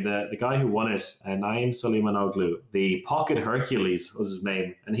weightlifting thing, and the guy who won it, Naim Suleimanoglu, the Pocket Hercules was his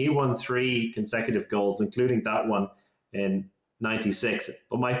name, and he won 3 consecutive golds, including that one in 96.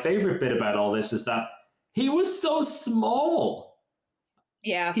 But my favorite bit about all this is that he was so small.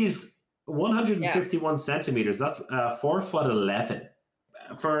 Yeah. He's 151 centimeters. That's 4'11"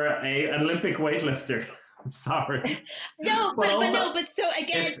 for an Olympic weightlifter. I'm sorry. No, but so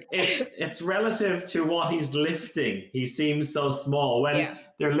again, it's relative to what he's lifting. He seems so small. When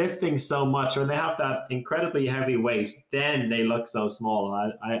they're lifting so much, when they have that incredibly heavy weight, then they look so small.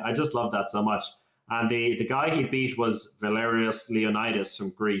 I just love that so much. And the guy he beat was Valerios Leonidas from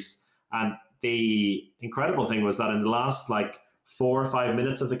Greece. And the incredible thing was that in the last 4 or 5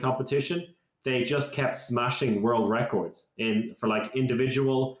 minutes of the competition, they just kept smashing world records for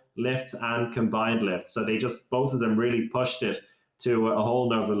individual lifts and combined lifts. So they just, both of them really pushed it to a whole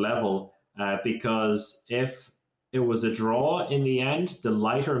nother level, because if it was a draw in the end, the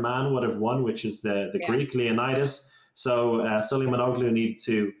lighter man would have won, which is the Greek Leonidas. So Suleimanoglu needed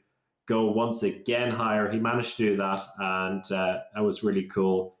to go once again higher. He managed to do that, and that was really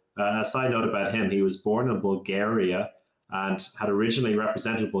cool. A side note about him, he was born in Bulgaria and had originally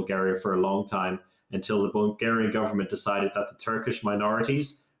represented Bulgaria for a long time, until the Bulgarian government decided that the Turkish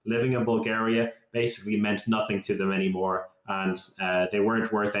minorities living in Bulgaria basically meant nothing to them anymore, and they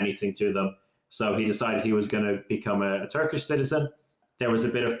weren't worth anything to them. So he decided he was going to become a Turkish citizen. There was a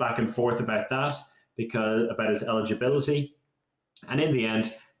bit of back and forth about that, about his eligibility. And in the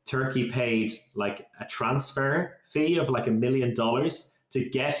end, Turkey paid a transfer fee of $1 million to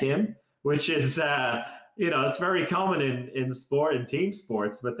get him, which is it's very common in sport and team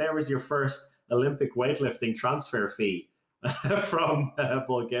sports, but there was your first Olympic weightlifting transfer fee from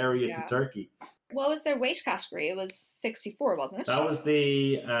Bulgaria to Turkey. What was their weight category? It was 64, wasn't it? That was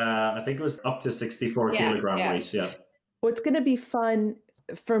I think it was up to 64 kilogram weight. Yeah. What's going to be fun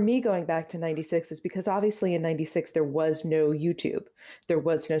for me going back to 96 is because obviously in 96 there was no YouTube, there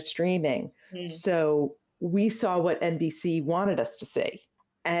was no streaming. So we saw what NBC wanted us to see.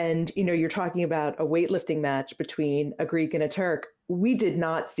 And, you're talking about a weightlifting match between a Greek and a Turk. We did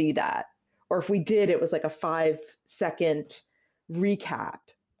not see that. Or if we did, it was like a 5-second recap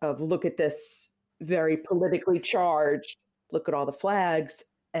of look at this very politically charged, look at all the flags,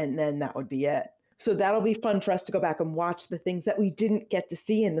 and then that would be it. So that'll be fun for us to go back and watch the things that we didn't get to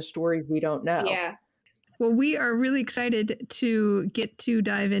see in the stories we don't know. Yeah. Well, we are really excited to get to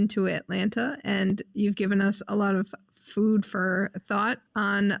dive into Atlanta, and you've given us a lot of food for thought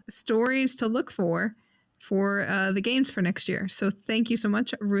on stories to look for the games for next year. So thank you so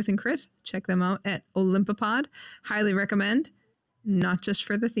much, Ruth and Chris. Check them out at Olympipod. Highly recommend, not just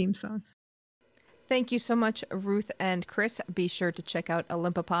for the theme song. Thank you so much, Ruth and Chris. Be sure to check out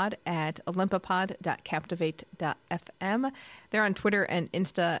Olympipod at olympipod.captivate.fm. They're on Twitter and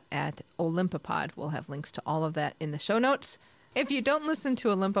Insta at Olympipod. We'll have links to all of that in the show notes. If you don't listen to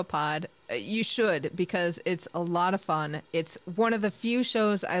Olympipod, you should, because it's a lot of fun. It's one of the few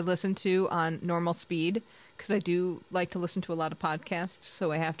shows I listen to on normal speed, because I do like to listen to a lot of podcasts,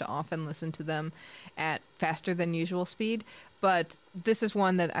 so I have to often listen to them at faster than usual speed. But this is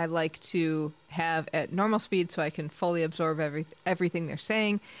one that I like to have at normal speed so I can fully absorb everything they're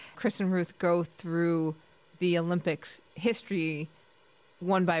saying. Chris and Ruth go through the Olympics history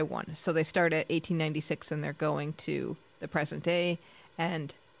one by one. So they start at 1896 and they're going to the present day.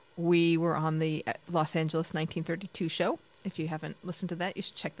 And we were on the Los Angeles 1932 show. If you haven't listened to that, you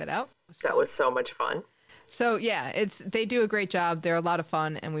should check that out. That was so much fun. So yeah, they do a great job. They're a lot of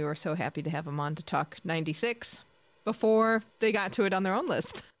fun, and we were so happy to have them on to talk 96 before they got to it on their own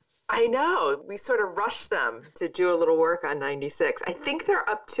list. I know. We sort of rushed them to do a little work on 96. I think they're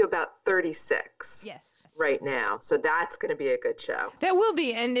up to about 36 right now. So that's going to be a good show. That will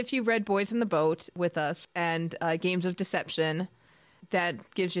be. And if you read Boys in the Boat with us and Games of Deception, that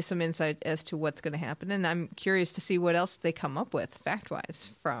gives you some insight as to what's going to happen. And I'm curious to see what else they come up with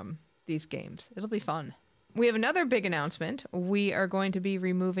fact-wise from these games. It'll be fun. We have another big announcement. We are going to be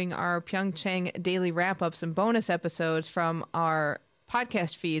removing our Pyeongchang daily wrap-ups and bonus episodes from our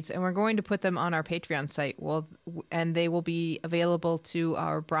podcast feeds, and we're going to put them on our Patreon site. And they will be available to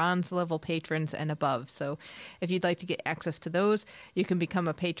our bronze level patrons and above. So if you'd like to get access to those, you can become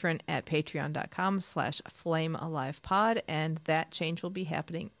a patron at patreon.com/flamealivepod, and that change will be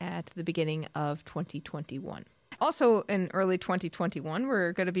happening at the beginning of 2021. Also, in early 2021,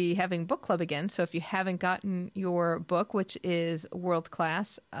 we're going to be having book club again. So if you haven't gotten your book, which is World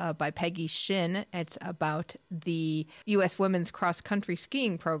Class by Peggy Shin, it's about the U.S. Women's Cross Country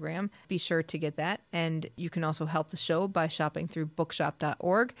Skiing Program. Be sure to get that. And you can also help the show by shopping through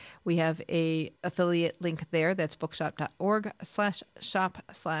bookshop.org. We have a affiliate link there. That's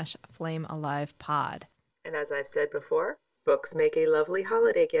bookshop.org/shop/flamealivepod. And as I've said before, books make a lovely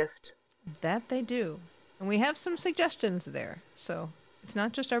holiday gift. That they do. And we have some suggestions there. So it's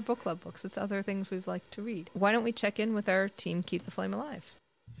not just our book club books, it's other things we've liked to read. Why don't we check in with our team Keep the Flame Alive?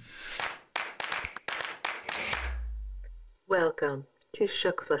 Welcome to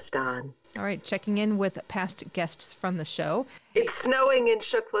Shukflastan. All right, checking in with past guests from the show. It's snowing in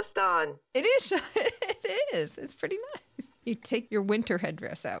Shukflastan. It is. It is. It's pretty nice. You take your winter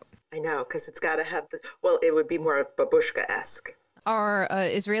headdress out. I know, because it's got to have it would be more babushka-esque. Our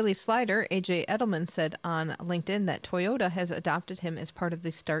Israeli slider, AJ Edelman, said on LinkedIn that Toyota has adopted him as part of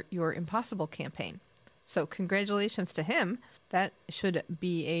the Start Your Impossible campaign. So congratulations to him. That should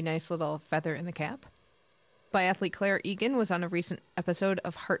be a nice little feather in the cap. Biathlete Claire Egan was on a recent episode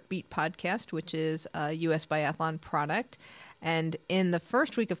of Heartbeat Podcast, which is a U.S. biathlon product. And in the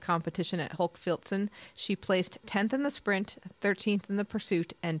first week of competition at Hulk-Filzen, she placed 10th in the sprint, 13th in the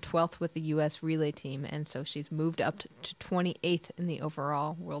pursuit, and 12th with the U.S. relay team. And so she's moved up to 28th in the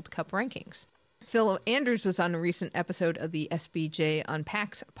overall World Cup rankings. Phil Andrews was on a recent episode of the SBJ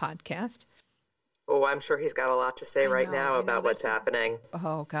Unpacks podcast. Oh, I'm sure he's got a lot to say now about what's happening.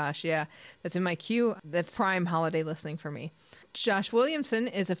 Oh, gosh, yeah. That's in my queue. That's prime holiday listening for me. Josh Williamson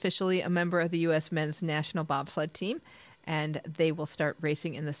is officially a member of the U.S. men's national bobsled team, and they will start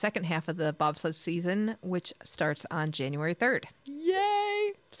racing in the second half of the bobsled season, which starts on January 3rd.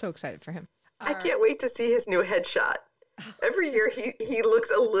 Yay! So excited for him. I can't wait to see his new headshot. Every year he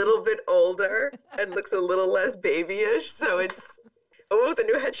looks a little bit older and looks a little less babyish, so the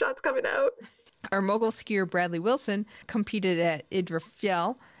new headshot's coming out. Our mogul skier Bradley Wilson competed at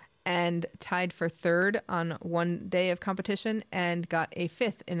Idrefjell and tied for third on one day of competition and got a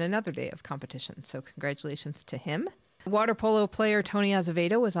fifth in another day of competition. So congratulations to him. Water polo player Tony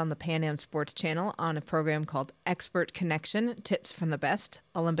Azevedo was on the Pan Am Sports Channel on a program called Expert Connection, Tips from the Best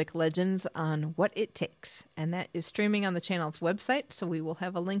Olympic Legends on What It Takes. And that is streaming on the channel's website, so we will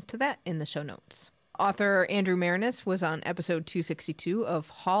have a link to that in the show notes. Author Andrew Marinus was on episode 262 of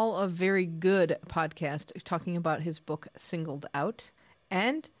Hall of Very Good podcast, talking about his book Singled Out.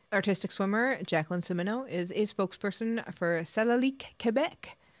 And artistic swimmer Jacqueline Semino is a spokesperson for Celiac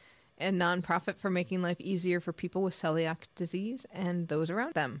Quebec, a nonprofit for making life easier for people with celiac disease and those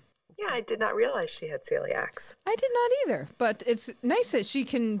around them. Yeah, I did not realize she had celiacs. I did not either, but it's nice that she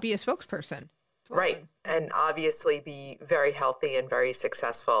can be a spokesperson. Right, and obviously be very healthy and very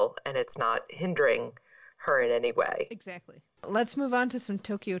successful, and it's not hindering her in any way. Exactly. Let's move on to some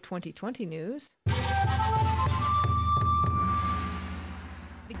Tokyo 2020 news.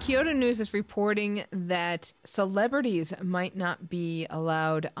 The Kyoto News is reporting that celebrities might not be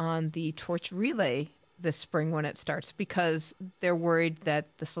allowed on the torch relay this spring when it starts because they're worried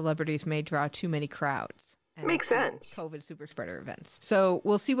that the celebrities may draw too many crowds. Makes sense. COVID super spreader events. So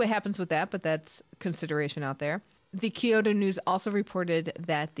we'll see what happens with that, but that's consideration out there. The Kyoto News also reported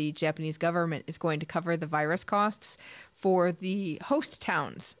that the Japanese government is going to cover the virus costs for the host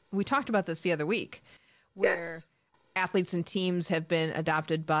towns. We talked about this the other week, where athletes and teams have been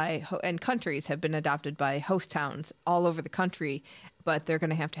adopted by, and countries have been adopted by host towns all over the country, but they're going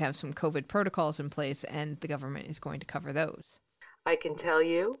to have some COVID protocols in place, and the government is going to cover those. I can tell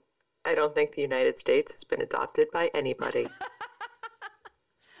you, I don't think the United States has been adopted by anybody.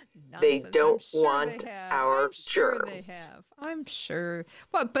 They don't want our germs. I'm sure.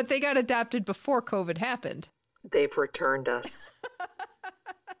 But they got adopted before COVID happened. They've returned us.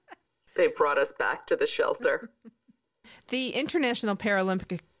 They brought us back to the shelter. The International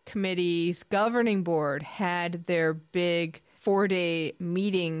Paralympic Committee's governing board had their big 4-day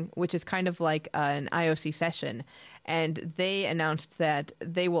meeting, which is kind of like an IOC session. And they announced that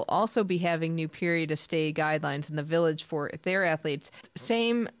they will also be having new period of stay guidelines in the village for their athletes.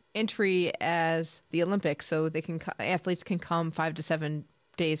 Same entry as the Olympics, so athletes can come 5 to 7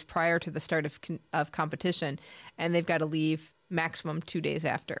 days prior to the start of competition, and they've got to leave maximum 2 days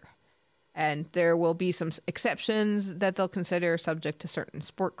after. And there will be some exceptions that they'll consider subject to certain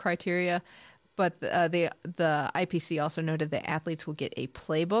sport criteria. But the IPC also noted that athletes will get a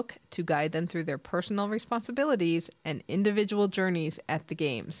playbook to guide them through their personal responsibilities and individual journeys at the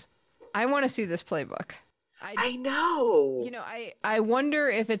games. I want to see this playbook. I know. You know, I wonder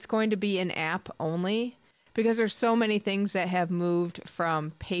if it's going to be an app only, because there's so many things that have moved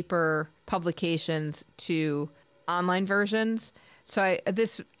from paper publications to online versions. So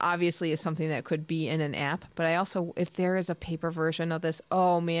this obviously is something that could be in an app, but I also, if there is a paper version of this,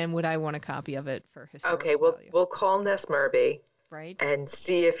 oh man, would I want a copy of it for historical value. We'll call Ness Murby, right, and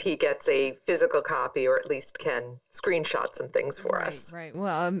see if he gets a physical copy or at least can screenshot some things for us. Right.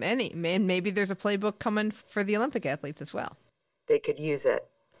 Well, maybe there's a playbook coming for the Olympic athletes as well. They could use it.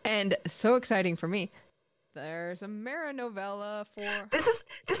 And so exciting for me. There's a Mara novella for... This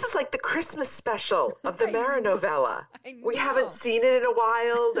is like the Christmas special of the Mara novella. I know. We haven't seen it in a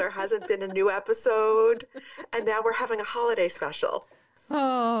while. There hasn't been a new episode. And now we're having a holiday special.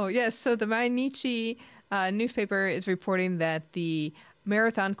 Oh, yes. So the Mainichi newspaper is reporting that the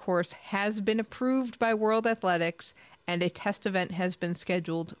marathon course has been approved by World Athletics and a test event has been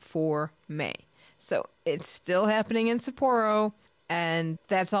scheduled for May. So it's still happening in Sapporo, and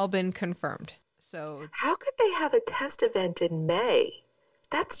that's all been confirmed. So how could they have a test event in May?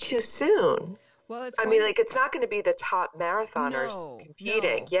 That's too soon. Well, it's not going to be the top marathoners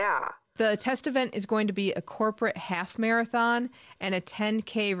competing. No. Yeah. The test event is going to be a corporate half marathon and a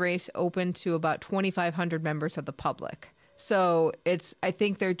 10K race open to about 2,500 members of the public. So I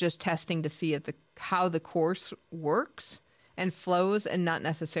think they're just testing to see how the course works and flows, and not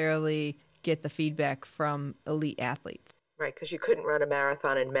necessarily get the feedback from elite athletes. Right, because you couldn't run a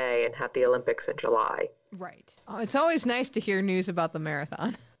marathon in May and have the Olympics in July. Right. Oh, it's always nice to hear news about the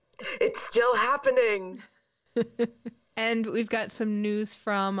marathon. It's still happening. And we've got some news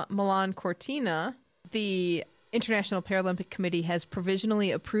from Milan Cortina. The International Paralympic Committee has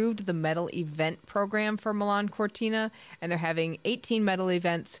provisionally approved the medal event program for Milan Cortina, and they're having 18 medal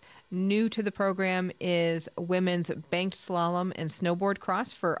events. New to the program is women's banked slalom and snowboard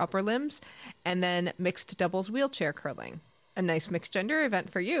cross for upper limbs, and then mixed doubles wheelchair curling. A nice mixed gender event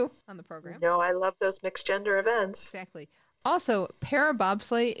for you on the program. No, I love those mixed gender events. Exactly. Also, para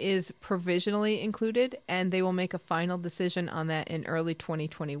bobsleigh is provisionally included, and they will make a final decision on that in early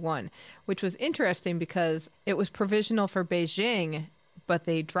 2021, which was interesting because it was provisional for Beijing, but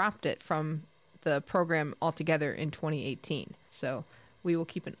they dropped it from the program altogether in 2018. So we will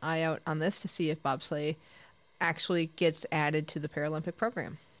keep an eye out on this to see if bobsleigh actually gets added to the Paralympic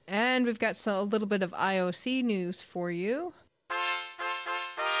program. And we've got a little bit of IOC news for you.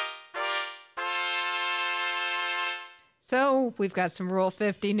 So we've got some Rule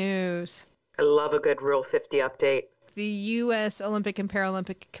 50 news. I love a good Rule 50 update. The U.S. Olympic and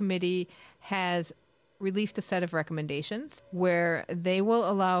Paralympic Committee has released a set of recommendations where they will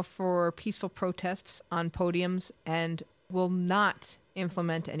allow for peaceful protests on podiums and will not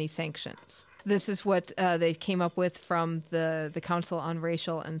implement any sanctions. This is what they came up with from the Council on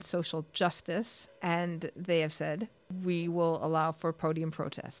Racial and Social Justice, and they have said, we will allow for podium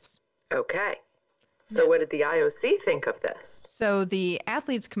protests. Okay. So what did the IOC think of this? So the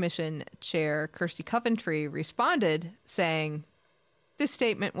Athletes Commission chair, Kirsty Coventry, responded saying, this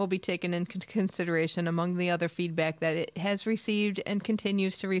statement will be taken into consideration among the other feedback that it has received and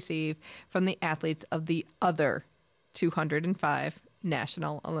continues to receive from the athletes of the other 205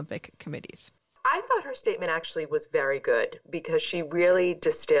 National Olympic Committees. I thought her statement actually was very good because she really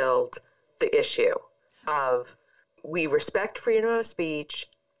distilled the issue of we respect freedom of speech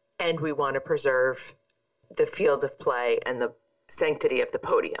and we want to preserve the field of play and the sanctity of the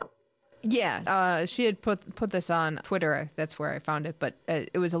podium. Yeah, she had put this on Twitter. That's where I found it. But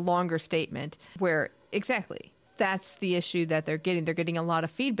it was a longer statement where exactly that's the issue that they're getting. They're getting a lot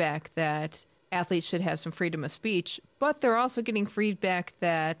of feedback that athletes should have some freedom of speech, but they're also getting feedback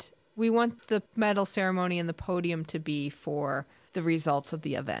that we want the medal ceremony and the podium to be for the results of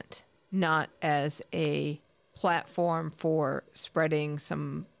the event, not as a platform for spreading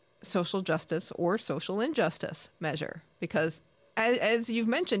some social justice or social injustice measure. Because as you've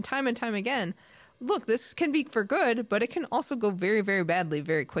mentioned time and time again, look, this can be for good, but it can also go very, very badly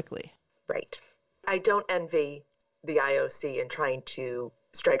very quickly. Right. I don't envy the IOC in trying to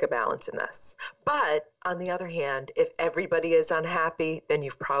strike a balance in this. But on the other hand, if everybody is unhappy, then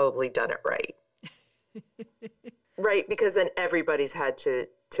you've probably done it right. Right? Because then everybody's had to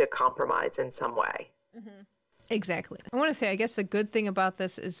compromise in some way. Mm-hmm. Exactly. I want to say, I guess the good thing about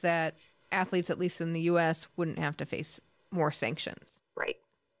this is that athletes, at least in the U.S., wouldn't have to face more sanctions. Right.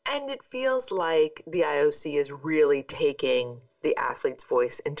 And it feels like the IOC is really taking the athlete's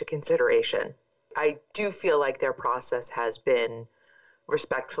voice into consideration. I do feel like their process has been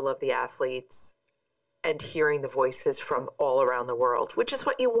respectful of the athletes and hearing the voices from all around the world, which is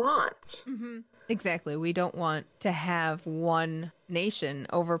what you want. Mm-hmm. Exactly. We don't want to have one nation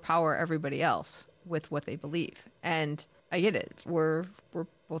overpower everybody else with what they believe. And I get it. We're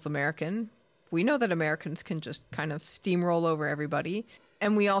both American. We know that Americans can just kind of steamroll over everybody.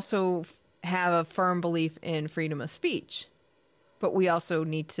 And we also have a firm belief in freedom of speech. But we also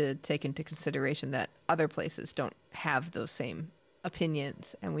need to take into consideration that other places don't have those same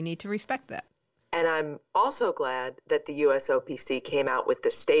opinions, and we need to respect that. And I'm also glad that the USOPC came out with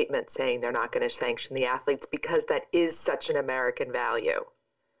this statement saying they're not going to sanction the athletes because that is such an American value.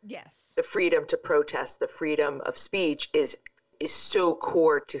 Yes. The freedom to protest, the freedom of speech is so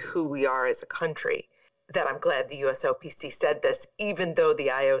core to who we are as a country that I'm glad the USOPC said this, even though the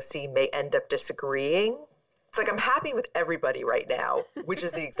IOC may end up disagreeing. It's like I'm happy with everybody right now, which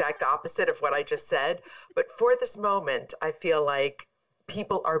is the exact opposite of what I just said. But for this moment, I feel like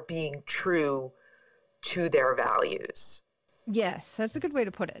people are being true to their values. Yes, that's a good way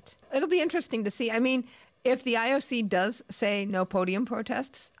to put it. It'll be interesting to see. I mean, if the IOC does say no podium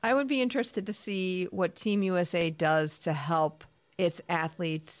protests, I would be interested to see what Team USA does to help its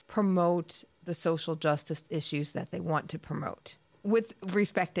athletes promote the social justice issues that they want to promote with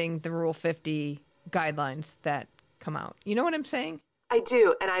respecting the Rule 50 guidelines that come out. You know what I'm saying? I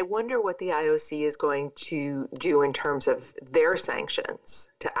do. And I wonder what the IOC is going to do in terms of their sanctions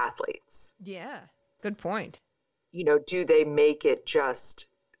to athletes. Yeah, good point. You know, do they make it just,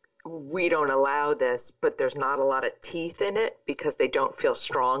 we don't allow this, but there's not a lot of teeth in it because they don't feel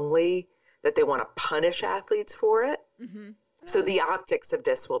strongly that they want to punish athletes for it? Mm-hmm. So the optics of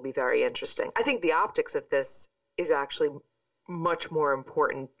this will be very interesting. I think the optics of this is actually much more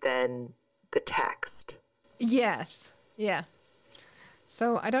important than the text. Yes. Yeah.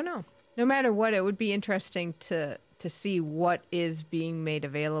 So I don't know. No matter what, it would be interesting to see what is being made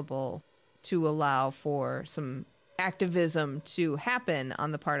available to allow for some activism to happen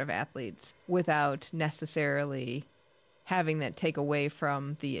on the part of athletes without necessarily having that take away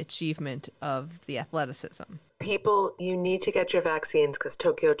from the achievement of the athleticism. People, you need to get your vaccines because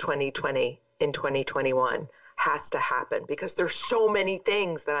Tokyo 2020 in 2021 has to happen because there's so many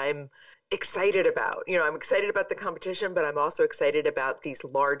things that I'm excited about. You know, I'm excited about the competition, but I'm also excited about these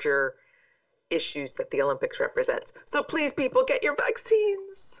larger issues that the Olympics represents. So please, people, get your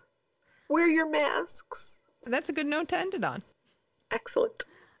vaccines. Wear your masks. That's a good note to end it on. Excellent.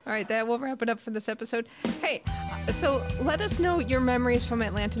 All right, that will wrap it up for this episode. Hey, so let us know your memories from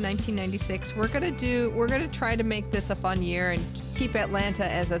Atlanta 1996. We're gonna try to make this a fun year and keep Atlanta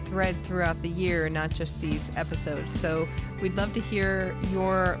as a thread throughout the year, not just these episodes. So we'd love to hear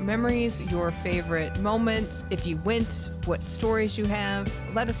your memories, your favorite moments. If you went, what stories you have,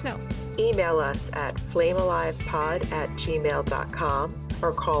 let us know. Email us at flamealivepod@gmail.com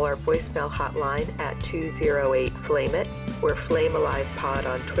or call our voicemail hotline at 208-FLAME-IT. We're Flame Alive Pod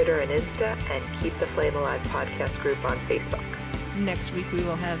on Twitter and Insta, and keep the Flame Alive podcast group on Facebook. Next week, we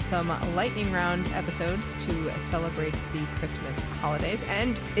will have some lightning round episodes to celebrate the Christmas holidays,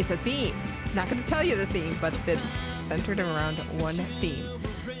 and it's a theme. Not going to tell you the theme, but it's centered around one theme.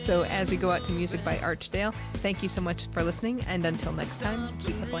 So as we go out to music by Archdale, thank you so much for listening, and until next time,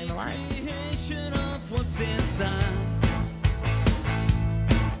 keep the flame alive.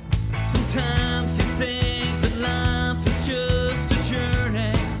 Sometimes you think that life is just a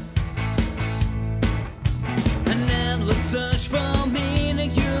journey, an endless search for meaning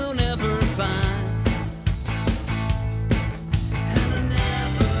you'll never find. And I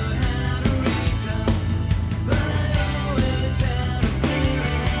never had a reason, but I always had a feeling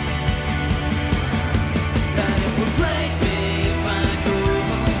that it would break me if I go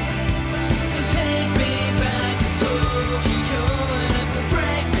home. So take me back to Tokyo, and it would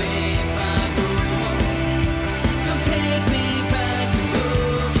break me if I go home. So take me back to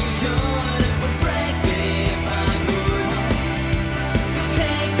Tokyo, and it would break me if I go home. So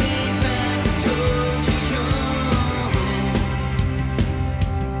take me back to Tokyo,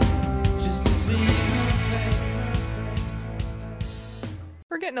 just to see her face.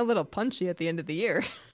 We're getting a little punchy at the end of the year.